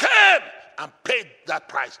 He came and paid that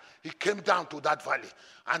price. He came down to that valley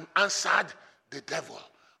and answered the devil.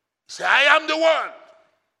 Say, "I am the one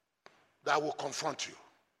that will confront you.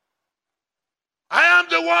 I am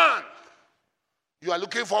the one. You are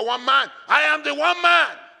looking for one man. I am the one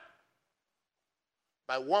man."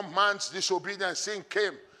 By one man's disobedience, sin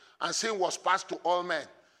came, and sin was passed to all men.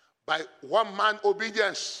 By one man's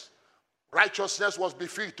obedience, righteousness was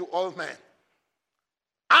bequeathed to all men.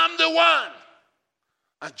 I'm the one.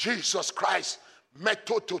 And Jesus Christ met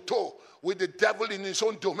toe to toe with the devil in his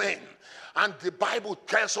own domain. And the Bible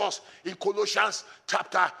tells us in Colossians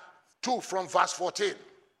chapter 2 from verse 14.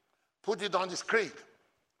 Put it on the screen.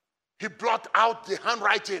 He blot out the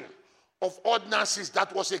handwriting of ordinances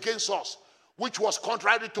that was against us, which was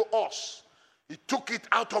contrary to us. He took it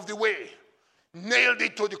out of the way, nailed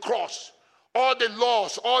it to the cross. All the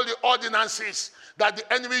laws, all the ordinances that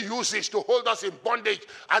the enemy uses to hold us in bondage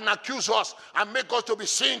and accuse us and make us to be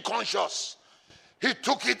sin conscious, he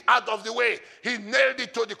took it out of the way. He nailed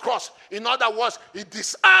it to the cross. In other words, he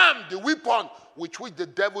disarmed the weapon which the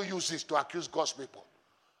devil uses to accuse God's people.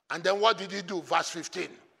 And then what did he do? Verse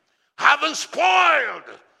 15. Having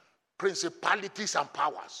spoiled principalities and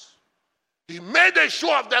powers, he made a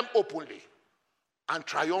show of them openly and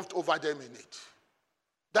triumphed over them in it.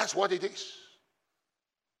 That's what it is.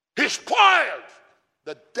 He spoiled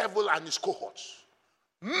the devil and his cohorts,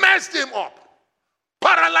 messed him up,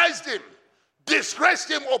 paralyzed him, disgraced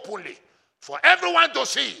him openly for everyone to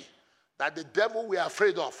see that the devil we are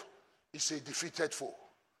afraid of is a defeated foe.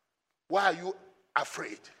 Why are you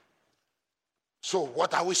afraid? So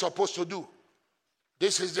what are we supposed to do?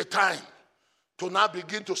 This is the time to now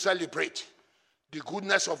begin to celebrate the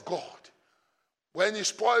goodness of God. When he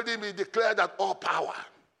spoiled him, he declared that all power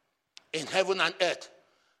in heaven and earth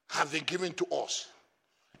have been given to us.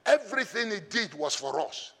 Everything he did was for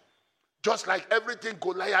us. Just like everything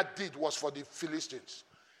Goliath did was for the Philistines.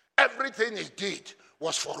 Everything he did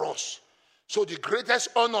was for us. So the greatest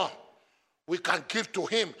honor we can give to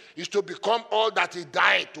him is to become all that he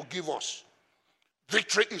died to give us.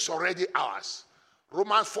 Victory is already ours.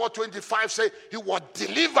 Romans 4:25 says he was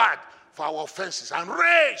delivered for our offenses and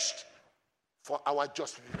raised for our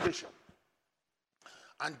justification.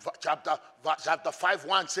 And chapter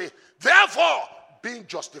 5:1 says, therefore, being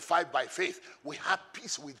justified by faith, we have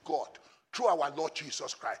peace with God through our Lord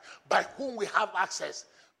Jesus Christ, by whom we have access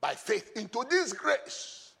by faith into this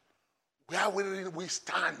grace, where we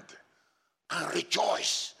stand and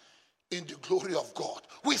rejoice in the glory of God.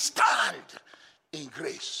 We stand in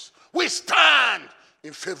grace. We stand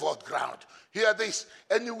in favored ground. Hear this,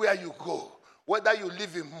 anywhere you go, whether you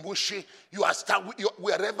live in Mushi,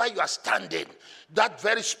 wherever you are standing, that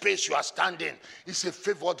very space you are standing is a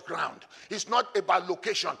favored ground. It's not about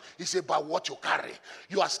location, it's about what you carry.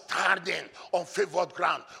 You are standing on favored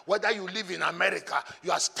ground. Whether you live in America,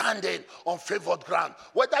 you are standing on favored ground.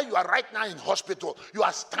 Whether you are right now in hospital, you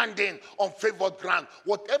are standing on favored ground.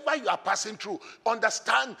 Whatever you are passing through,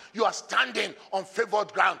 understand you are standing on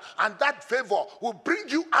favored ground. And that favor will bring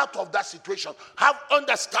you out of that situation. Have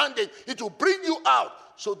understanding, it will bring you out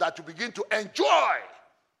so that you begin to enjoy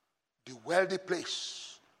the wealthy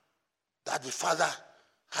place that the Father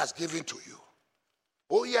has given to you.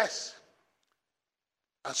 Oh yes.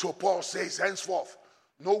 And so Paul says, henceforth,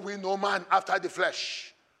 know we no man after the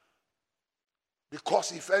flesh.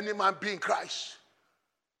 Because if any man be in Christ,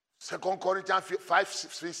 2 Corinthians 5,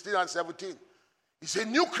 16 and 17, it's a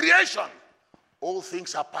new creation. All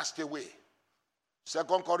things are passed away. 2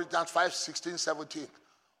 Corinthians 5, 16, 17.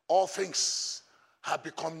 All things have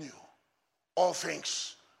become new. All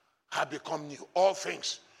things have become new. All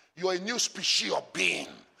things. You are a new species of being.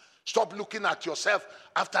 Stop looking at yourself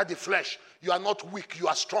after the flesh. You are not weak, you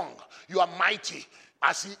are strong. You are mighty.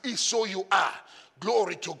 As he is, so you are.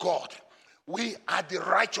 Glory to God. We are the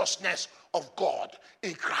righteousness of God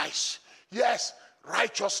in Christ. Yes,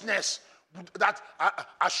 righteousness that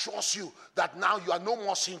assures you that now you are no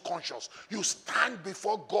more sin conscious. You stand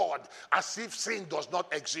before God as if sin does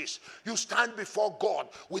not exist. You stand before God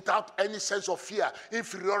without any sense of fear,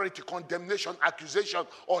 inferiority, condemnation, accusation,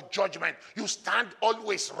 or judgment. You stand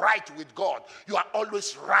always right with God. You are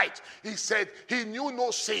always right. He said he knew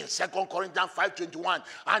no sin, 2 Corinthians 5:21,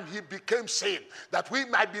 and he became sin that we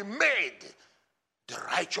might be made the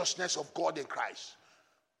righteousness of God in Christ.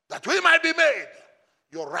 That we might be made.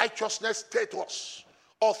 Your righteousness status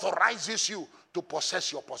authorizes you to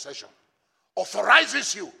possess your possession.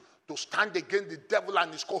 Authorizes you to stand against the devil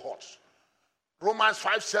and his cohorts. Romans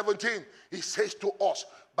 5:17, he says to us,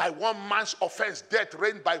 by one man's offense, death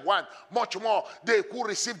reigned by one. Much more, they who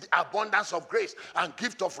receive the abundance of grace and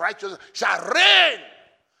gift of righteousness shall reign.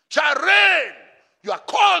 Shall reign. You are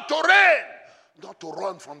called to reign, not to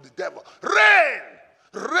run from the devil. Reign.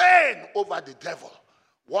 Reign over the devil.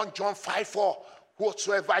 1 John 5:4.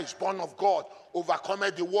 Whatsoever is born of God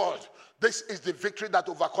overcometh the world. This is the victory that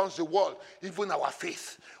overcomes the world, even our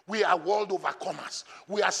faith. We are world overcomers.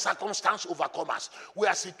 We are circumstance overcomers. We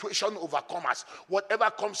are situation overcomers.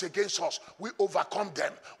 Whatever comes against us, we overcome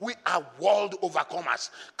them. We are world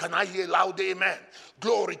overcomers. Can I hear loud amen?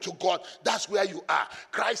 Glory to God. That's where you are.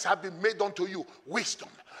 Christ has been made unto you wisdom,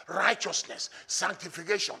 righteousness,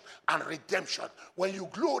 sanctification, and redemption. When you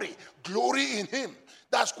glory in him.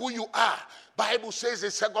 That's who you are. Bible says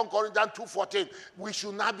in 2 Corinthians 2:14, we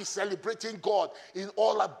should not be celebrating God in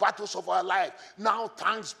all our battles of our life. Now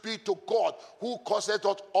thanks be to God who causeth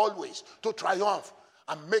us always to triumph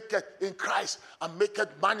and make it in Christ and make it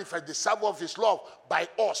manifest the savor of his love by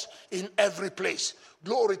us in every place.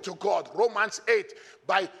 Glory to God. Romans 8,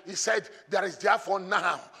 he said, there is therefore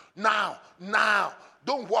now.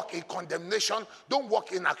 Don't walk in condemnation. Don't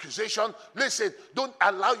walk in accusation. Listen, don't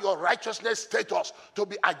allow your righteousness status to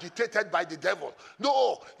be agitated by the devil.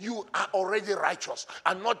 No, you are already righteous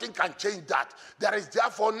and nothing can change that. There is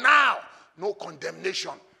therefore now no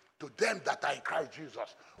condemnation to them that are in Christ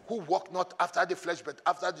Jesus, who walk not after the flesh but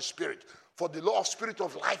after the Spirit. For the law of spirit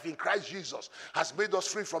of life in Christ Jesus has made us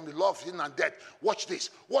free from the law of sin and death. Watch this.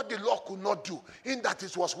 What the law could not do, in that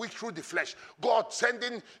it was weak through the flesh. God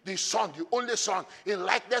sending the Son, the only Son, in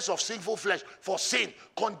likeness of sinful flesh for sin,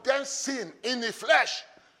 condemned sin in the flesh.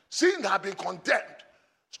 Sin had been condemned.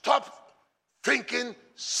 Stop thinking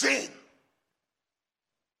sin.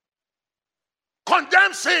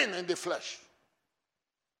 Condemn sin in the flesh.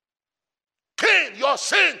 King, your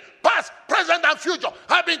sin, past, present, and future,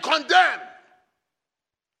 have been condemned.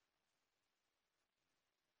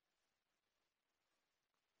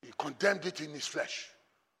 He condemned it in his flesh.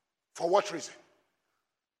 For what reason?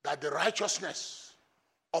 That the righteousness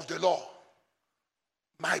of the law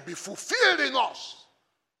might be fulfilled in us.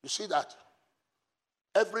 You see that?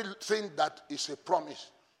 Everything that is a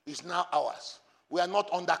promise is now ours. We are not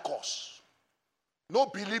under curse. No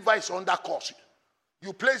believer is under curse.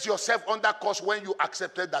 You place yourself under curse when you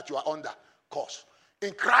accepted that you are under curse.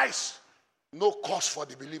 In Christ, no curse for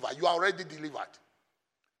the believer. You are already delivered.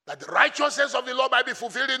 That the righteousness of the Lord might be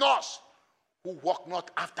fulfilled in us, who walk not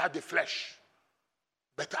after the flesh,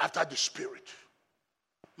 but after the Spirit.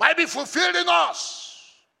 Might be fulfilled in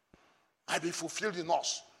us. Might be fulfilled in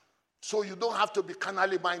us. So you don't have to be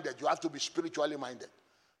carnally minded. You have to be spiritually minded.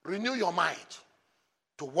 Renew your mind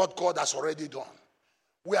to what God has already done.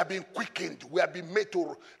 We have been quickened. We have been made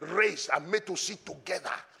to raise and made to sit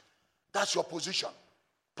together. That's your position.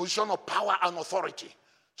 Position of power and authority.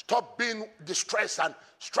 Stop being distressed and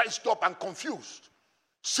stressed up and confused.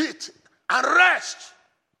 Sit and rest.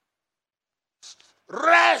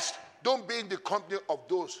 Rest. Don't be in the company of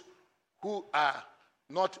those who are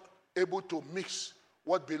not able to mix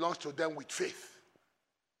what belongs to them with faith.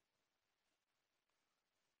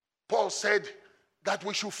 Paul said that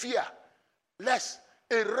we should fear lest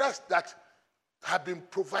a rest that had been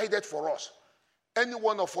provided for us, any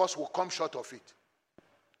one of us will come short of it.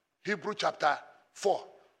 Hebrews chapter 4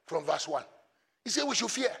 from verse 1. He said we should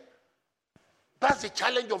fear. That's the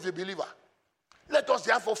challenge of the believer. Let us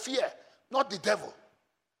therefore fear, not the devil.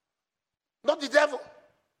 Not the devil.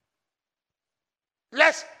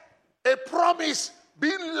 Lest a promise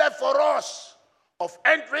being left for us of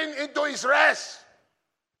entering into his rest,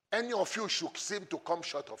 any of you should seem to come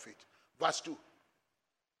short of it. Verse 2.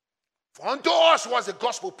 For unto us was the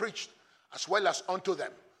gospel preached, as well as unto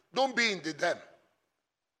them. Don't be in the them.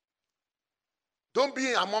 Don't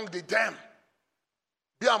be among the them.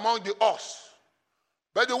 Be among the us.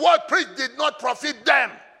 But the word preached did not profit them.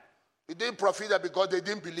 It didn't profit them because they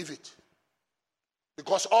didn't believe it.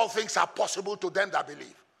 Because all things are possible to them that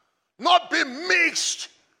believe. Not be mixed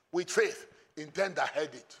with faith in them that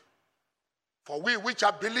heard it. For we which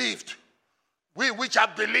have believed, we which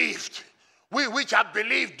have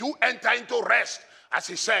believed do enter into rest. As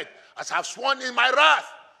he said, as I have sworn in my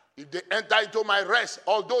wrath, if they enter into my rest,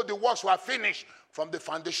 although the works were finished from the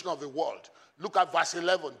foundation of the world. Look at verse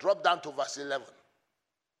 11. Drop down to verse 11.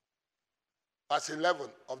 Verse 11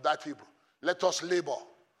 of that Hebrew. Let us labor.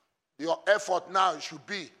 Your effort now should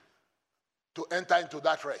be to enter into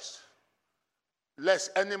that rest.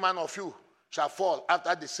 Lest any man of you shall fall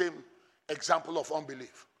after the same example of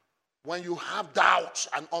unbelief. When you have doubts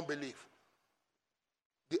and unbelief,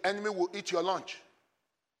 the enemy will eat your lunch.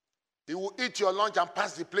 He will eat your lunch and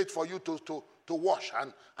pass the plate for you to wash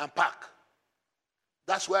and pack.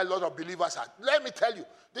 That's where a lot of believers are. Let me tell you,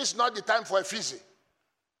 this is not the time for a fizzy.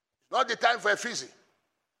 It's not the time for a fizzy.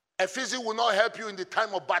 A fizzy will not help you in the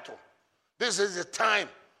time of battle. This is the time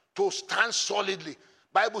to stand solidly.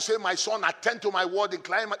 Bible says, my son, attend to my word,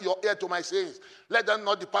 incline your ear to my sayings. Let them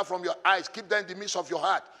not depart from your eyes. Keep them in the midst of your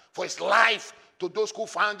heart. For it's life to those who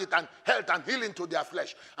found it, and health and healing to their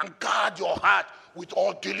flesh. And guard your heart with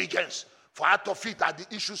all diligence, for out of it are the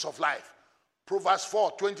issues of life. Proverbs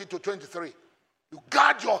 4, 20 to 23. You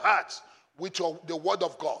guard your heart with the word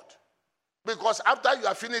of God. Because after you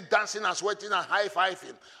are finished dancing and sweating and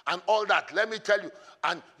high-fiving and all that, let me tell you,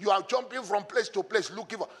 and you are jumping from place to place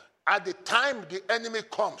looking for, at the time the enemy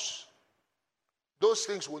comes, those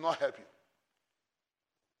things will not help you.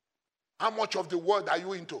 How much of the word are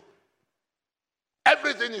you into?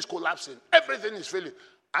 Everything is collapsing. Everything is failing.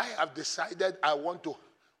 I have decided I want to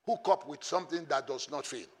hook up with something that does not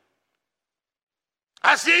fail.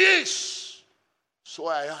 As he is, so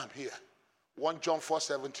I am here. 1 John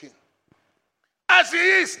 4:17. As he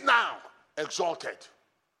is now, exalted.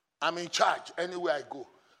 I'm in charge anywhere I go.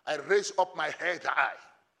 I raise up my head high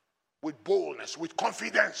with boldness, with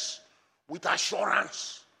confidence, with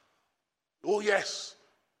assurance. Oh yes,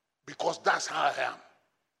 because that's how I am.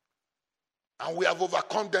 And we have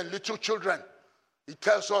overcome them, little children. He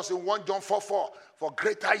tells us in 1 John 4:4, for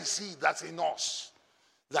greater is he that's in us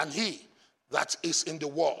than he that is in the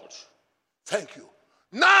world. Thank you.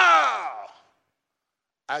 Now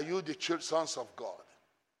are you the sons of God.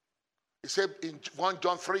 He said in 1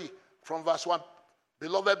 John 3 from verse 1,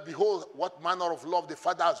 beloved, behold what manner of love the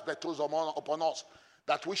Father has bestowed upon us,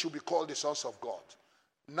 that we should be called the sons of God.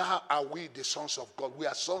 Now are we the sons of God. We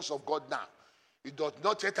are sons of God now. It does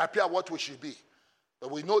not yet appear what we should be.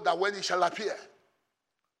 But we know that when he shall appear,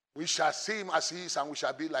 we shall see him as he is and we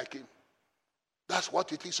shall be like him. That's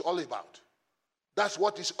what it is all about. That's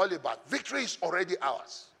what it's all about. Victory is already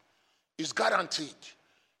ours. It's guaranteed.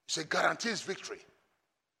 It's a guaranteed victory.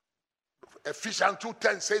 Ephesians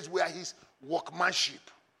 2:10 says we are his workmanship,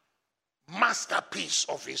 masterpiece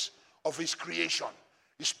of his creation.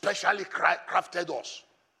 He specially crafted us.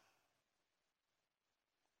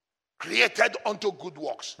 Created unto good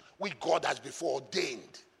works, which God has before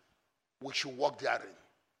ordained we should walk therein.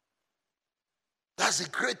 That's the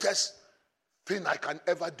greatest thing I can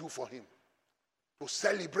ever do for him, to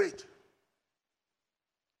celebrate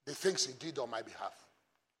the things he did on my behalf.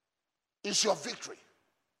 It's your victory.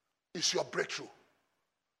 It's your breakthrough.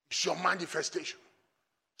 It's your manifestation.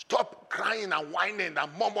 Stop crying and whining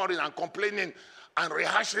and murmuring and complaining and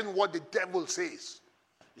rehashing what the devil says.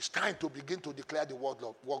 It's time to begin to declare the word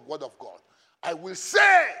of God. I will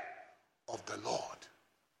say of the Lord,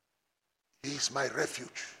 He is my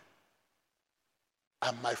refuge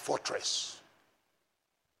and my fortress.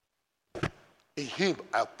 In Him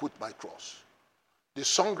I put my trust. The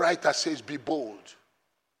songwriter says, be bold,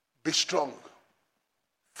 be strong,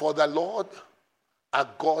 for the Lord our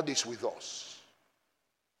God is with us.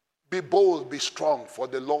 Be bold, be strong, for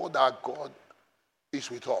the Lord our God is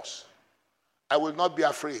with us. I will not be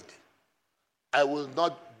afraid. I will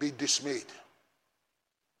not be dismayed.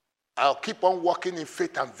 I'll keep on walking in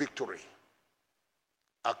faith and victory.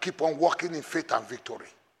 I'll keep on walking in faith and victory.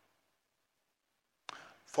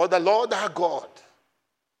 For the Lord our God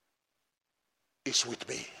is with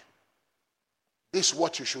me. This is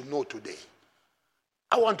what you should know today.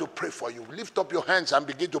 I want to pray for you. Lift up your hands and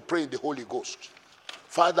begin to pray in the Holy Ghost.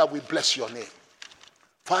 Father, we bless your name.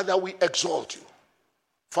 Father, we exalt you.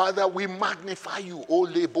 Father, we magnify you. O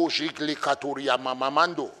lebo jigli katoria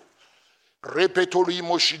mamamando. Repetori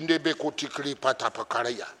moshinde bekotikli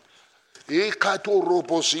patapakaria. E kato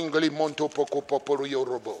robo singli monto poko poporo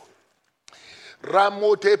yorobo.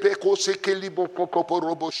 Ramote peko sekelibo poko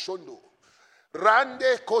porobo shondo.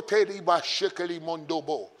 Rande koteriba shekeli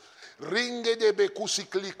mondobo. Ringe de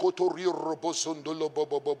bekusikli kotorio robosondolo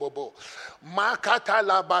bobo. Makata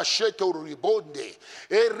la basheto ribonde.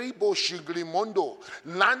 Eribo shiglimondo.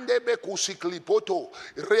 Lande bekusikli poto.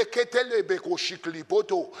 Reketele bekusikli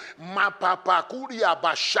poto. Mapapa kuria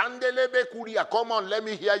bashandele bekuria. Come on, let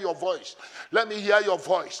me hear your voice. Let me hear your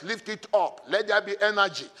voice. Lift it up. Let there be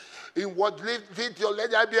energy. In what let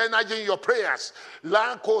there be energy in your prayers.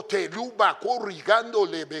 Lankote luba korigando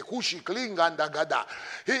lebekushi klingandagada.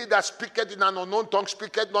 He that speaketh in an unknown tongue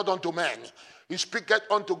speaketh not unto men. He speaketh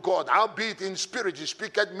unto God. Howbeit in spirit he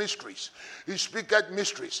speaketh mysteries. He speaketh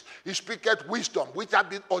mysteries. He speaketh wisdom, which have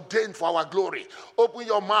been ordained for our glory. Open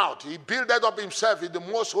your mouth. He builded up himself in the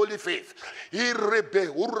most holy faith.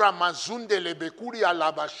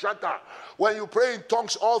 When you pray in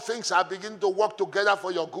tongues, all things are beginning to work together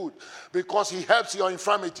for your good, because he helps your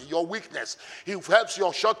infirmity, your weakness. He helps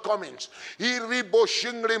your shortcomings.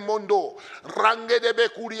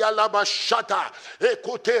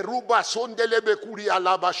 Bekuria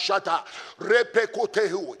laba shata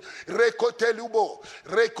repekotehu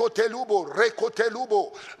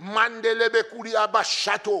rekotelubo mandelebe kuria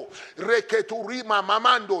bashato reketurima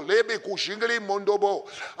mamando lebe kushingli mondobo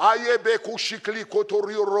ayebe kushikli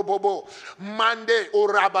kotorio robobo mande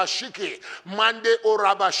orabashike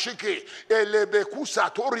elebe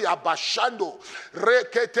kusatori abashando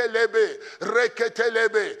reketelebe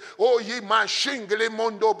oyi mashingli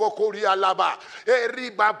mondobo kuria laba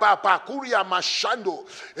eriba baba kuria mashando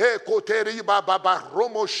koteri baba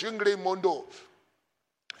romo shingli mondo.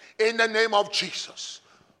 In the name of Jesus,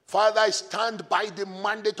 Father, I stand by the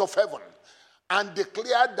mandate of heaven and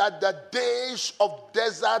declare that the days of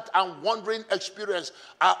desert and wandering experience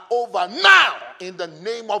are over now. In the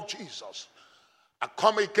name of Jesus, I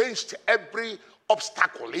come against every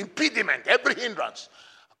obstacle, impediment, every hindrance.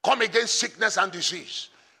 I come against sickness and disease,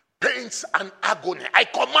 pains and agony. I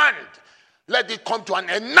command, let it come to an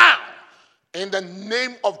end now. In the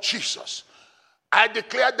name of Jesus, I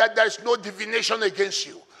declare that there is no divination against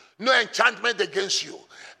you, no enchantment against you.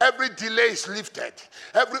 Every delay is lifted.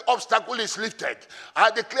 Every obstacle is lifted.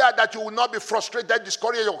 I declare that you will not be frustrated,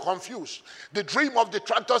 discouraged, or confused. The dream of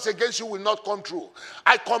detractors against you will not come true.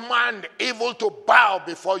 I command evil to bow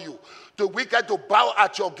before you, the wicked to bow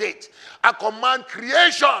at your gate. I command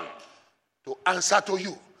creation to answer to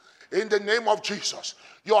you. In the name of Jesus,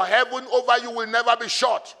 your heaven over you will never be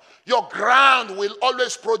shut. Your ground will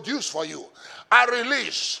always produce for you. I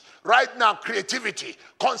release right now creativity,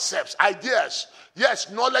 concepts, ideas.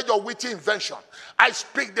 Yes, knowledge or witty invention. I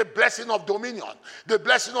speak the blessing of dominion, the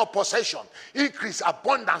blessing of possession, increase,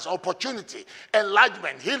 abundance, opportunity,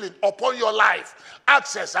 enlargement, healing upon your life,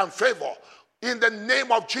 access and favor. In the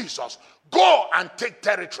name of Jesus, go and take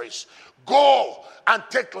territories. Go and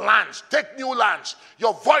take lands, take new lands.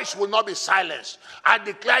 Your voice will not be silenced. I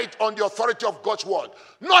declare it on the authority of God's word.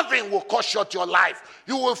 Nothing will cut short your life.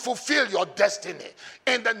 You will fulfill your destiny.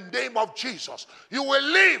 In the name of Jesus, you will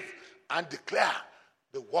live and declare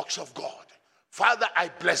the works of God. Father,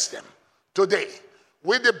 I bless them today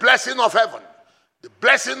with the blessing of heaven, the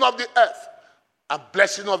blessing of the earth, and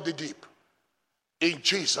blessing of the deep. In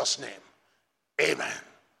Jesus' name, amen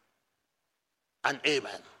and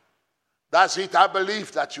amen. That's it. I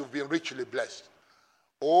believe that you've been richly blessed.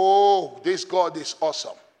 Oh, this God is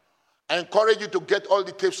awesome. I encourage you to get all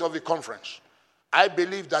the tapes of the conference I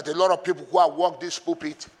believe that a lot of people who have walked this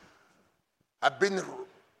pulpit have been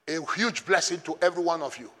a huge blessing to every one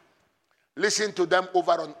of you. Listen to them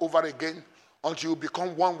over and over again until you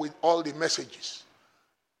become one with all the messages.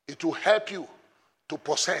 It will help you to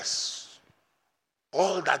possess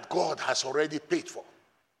all that God has already paid for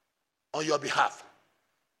on your behalf.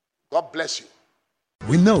 God bless you.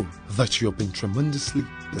 We know that you have been tremendously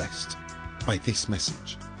blessed by this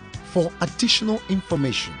message. For additional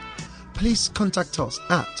information, please contact us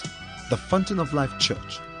at the Fountain of Life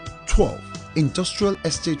Church, 12 Industrial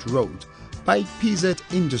Estate Road by PZ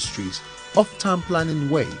Industries, off Town Planning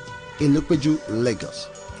Way, Ilokweju, Lagos.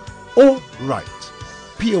 Or write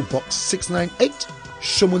P.O. Box 698,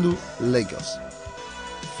 Shomolu, Lagos.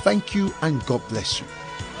 Thank you and God bless you.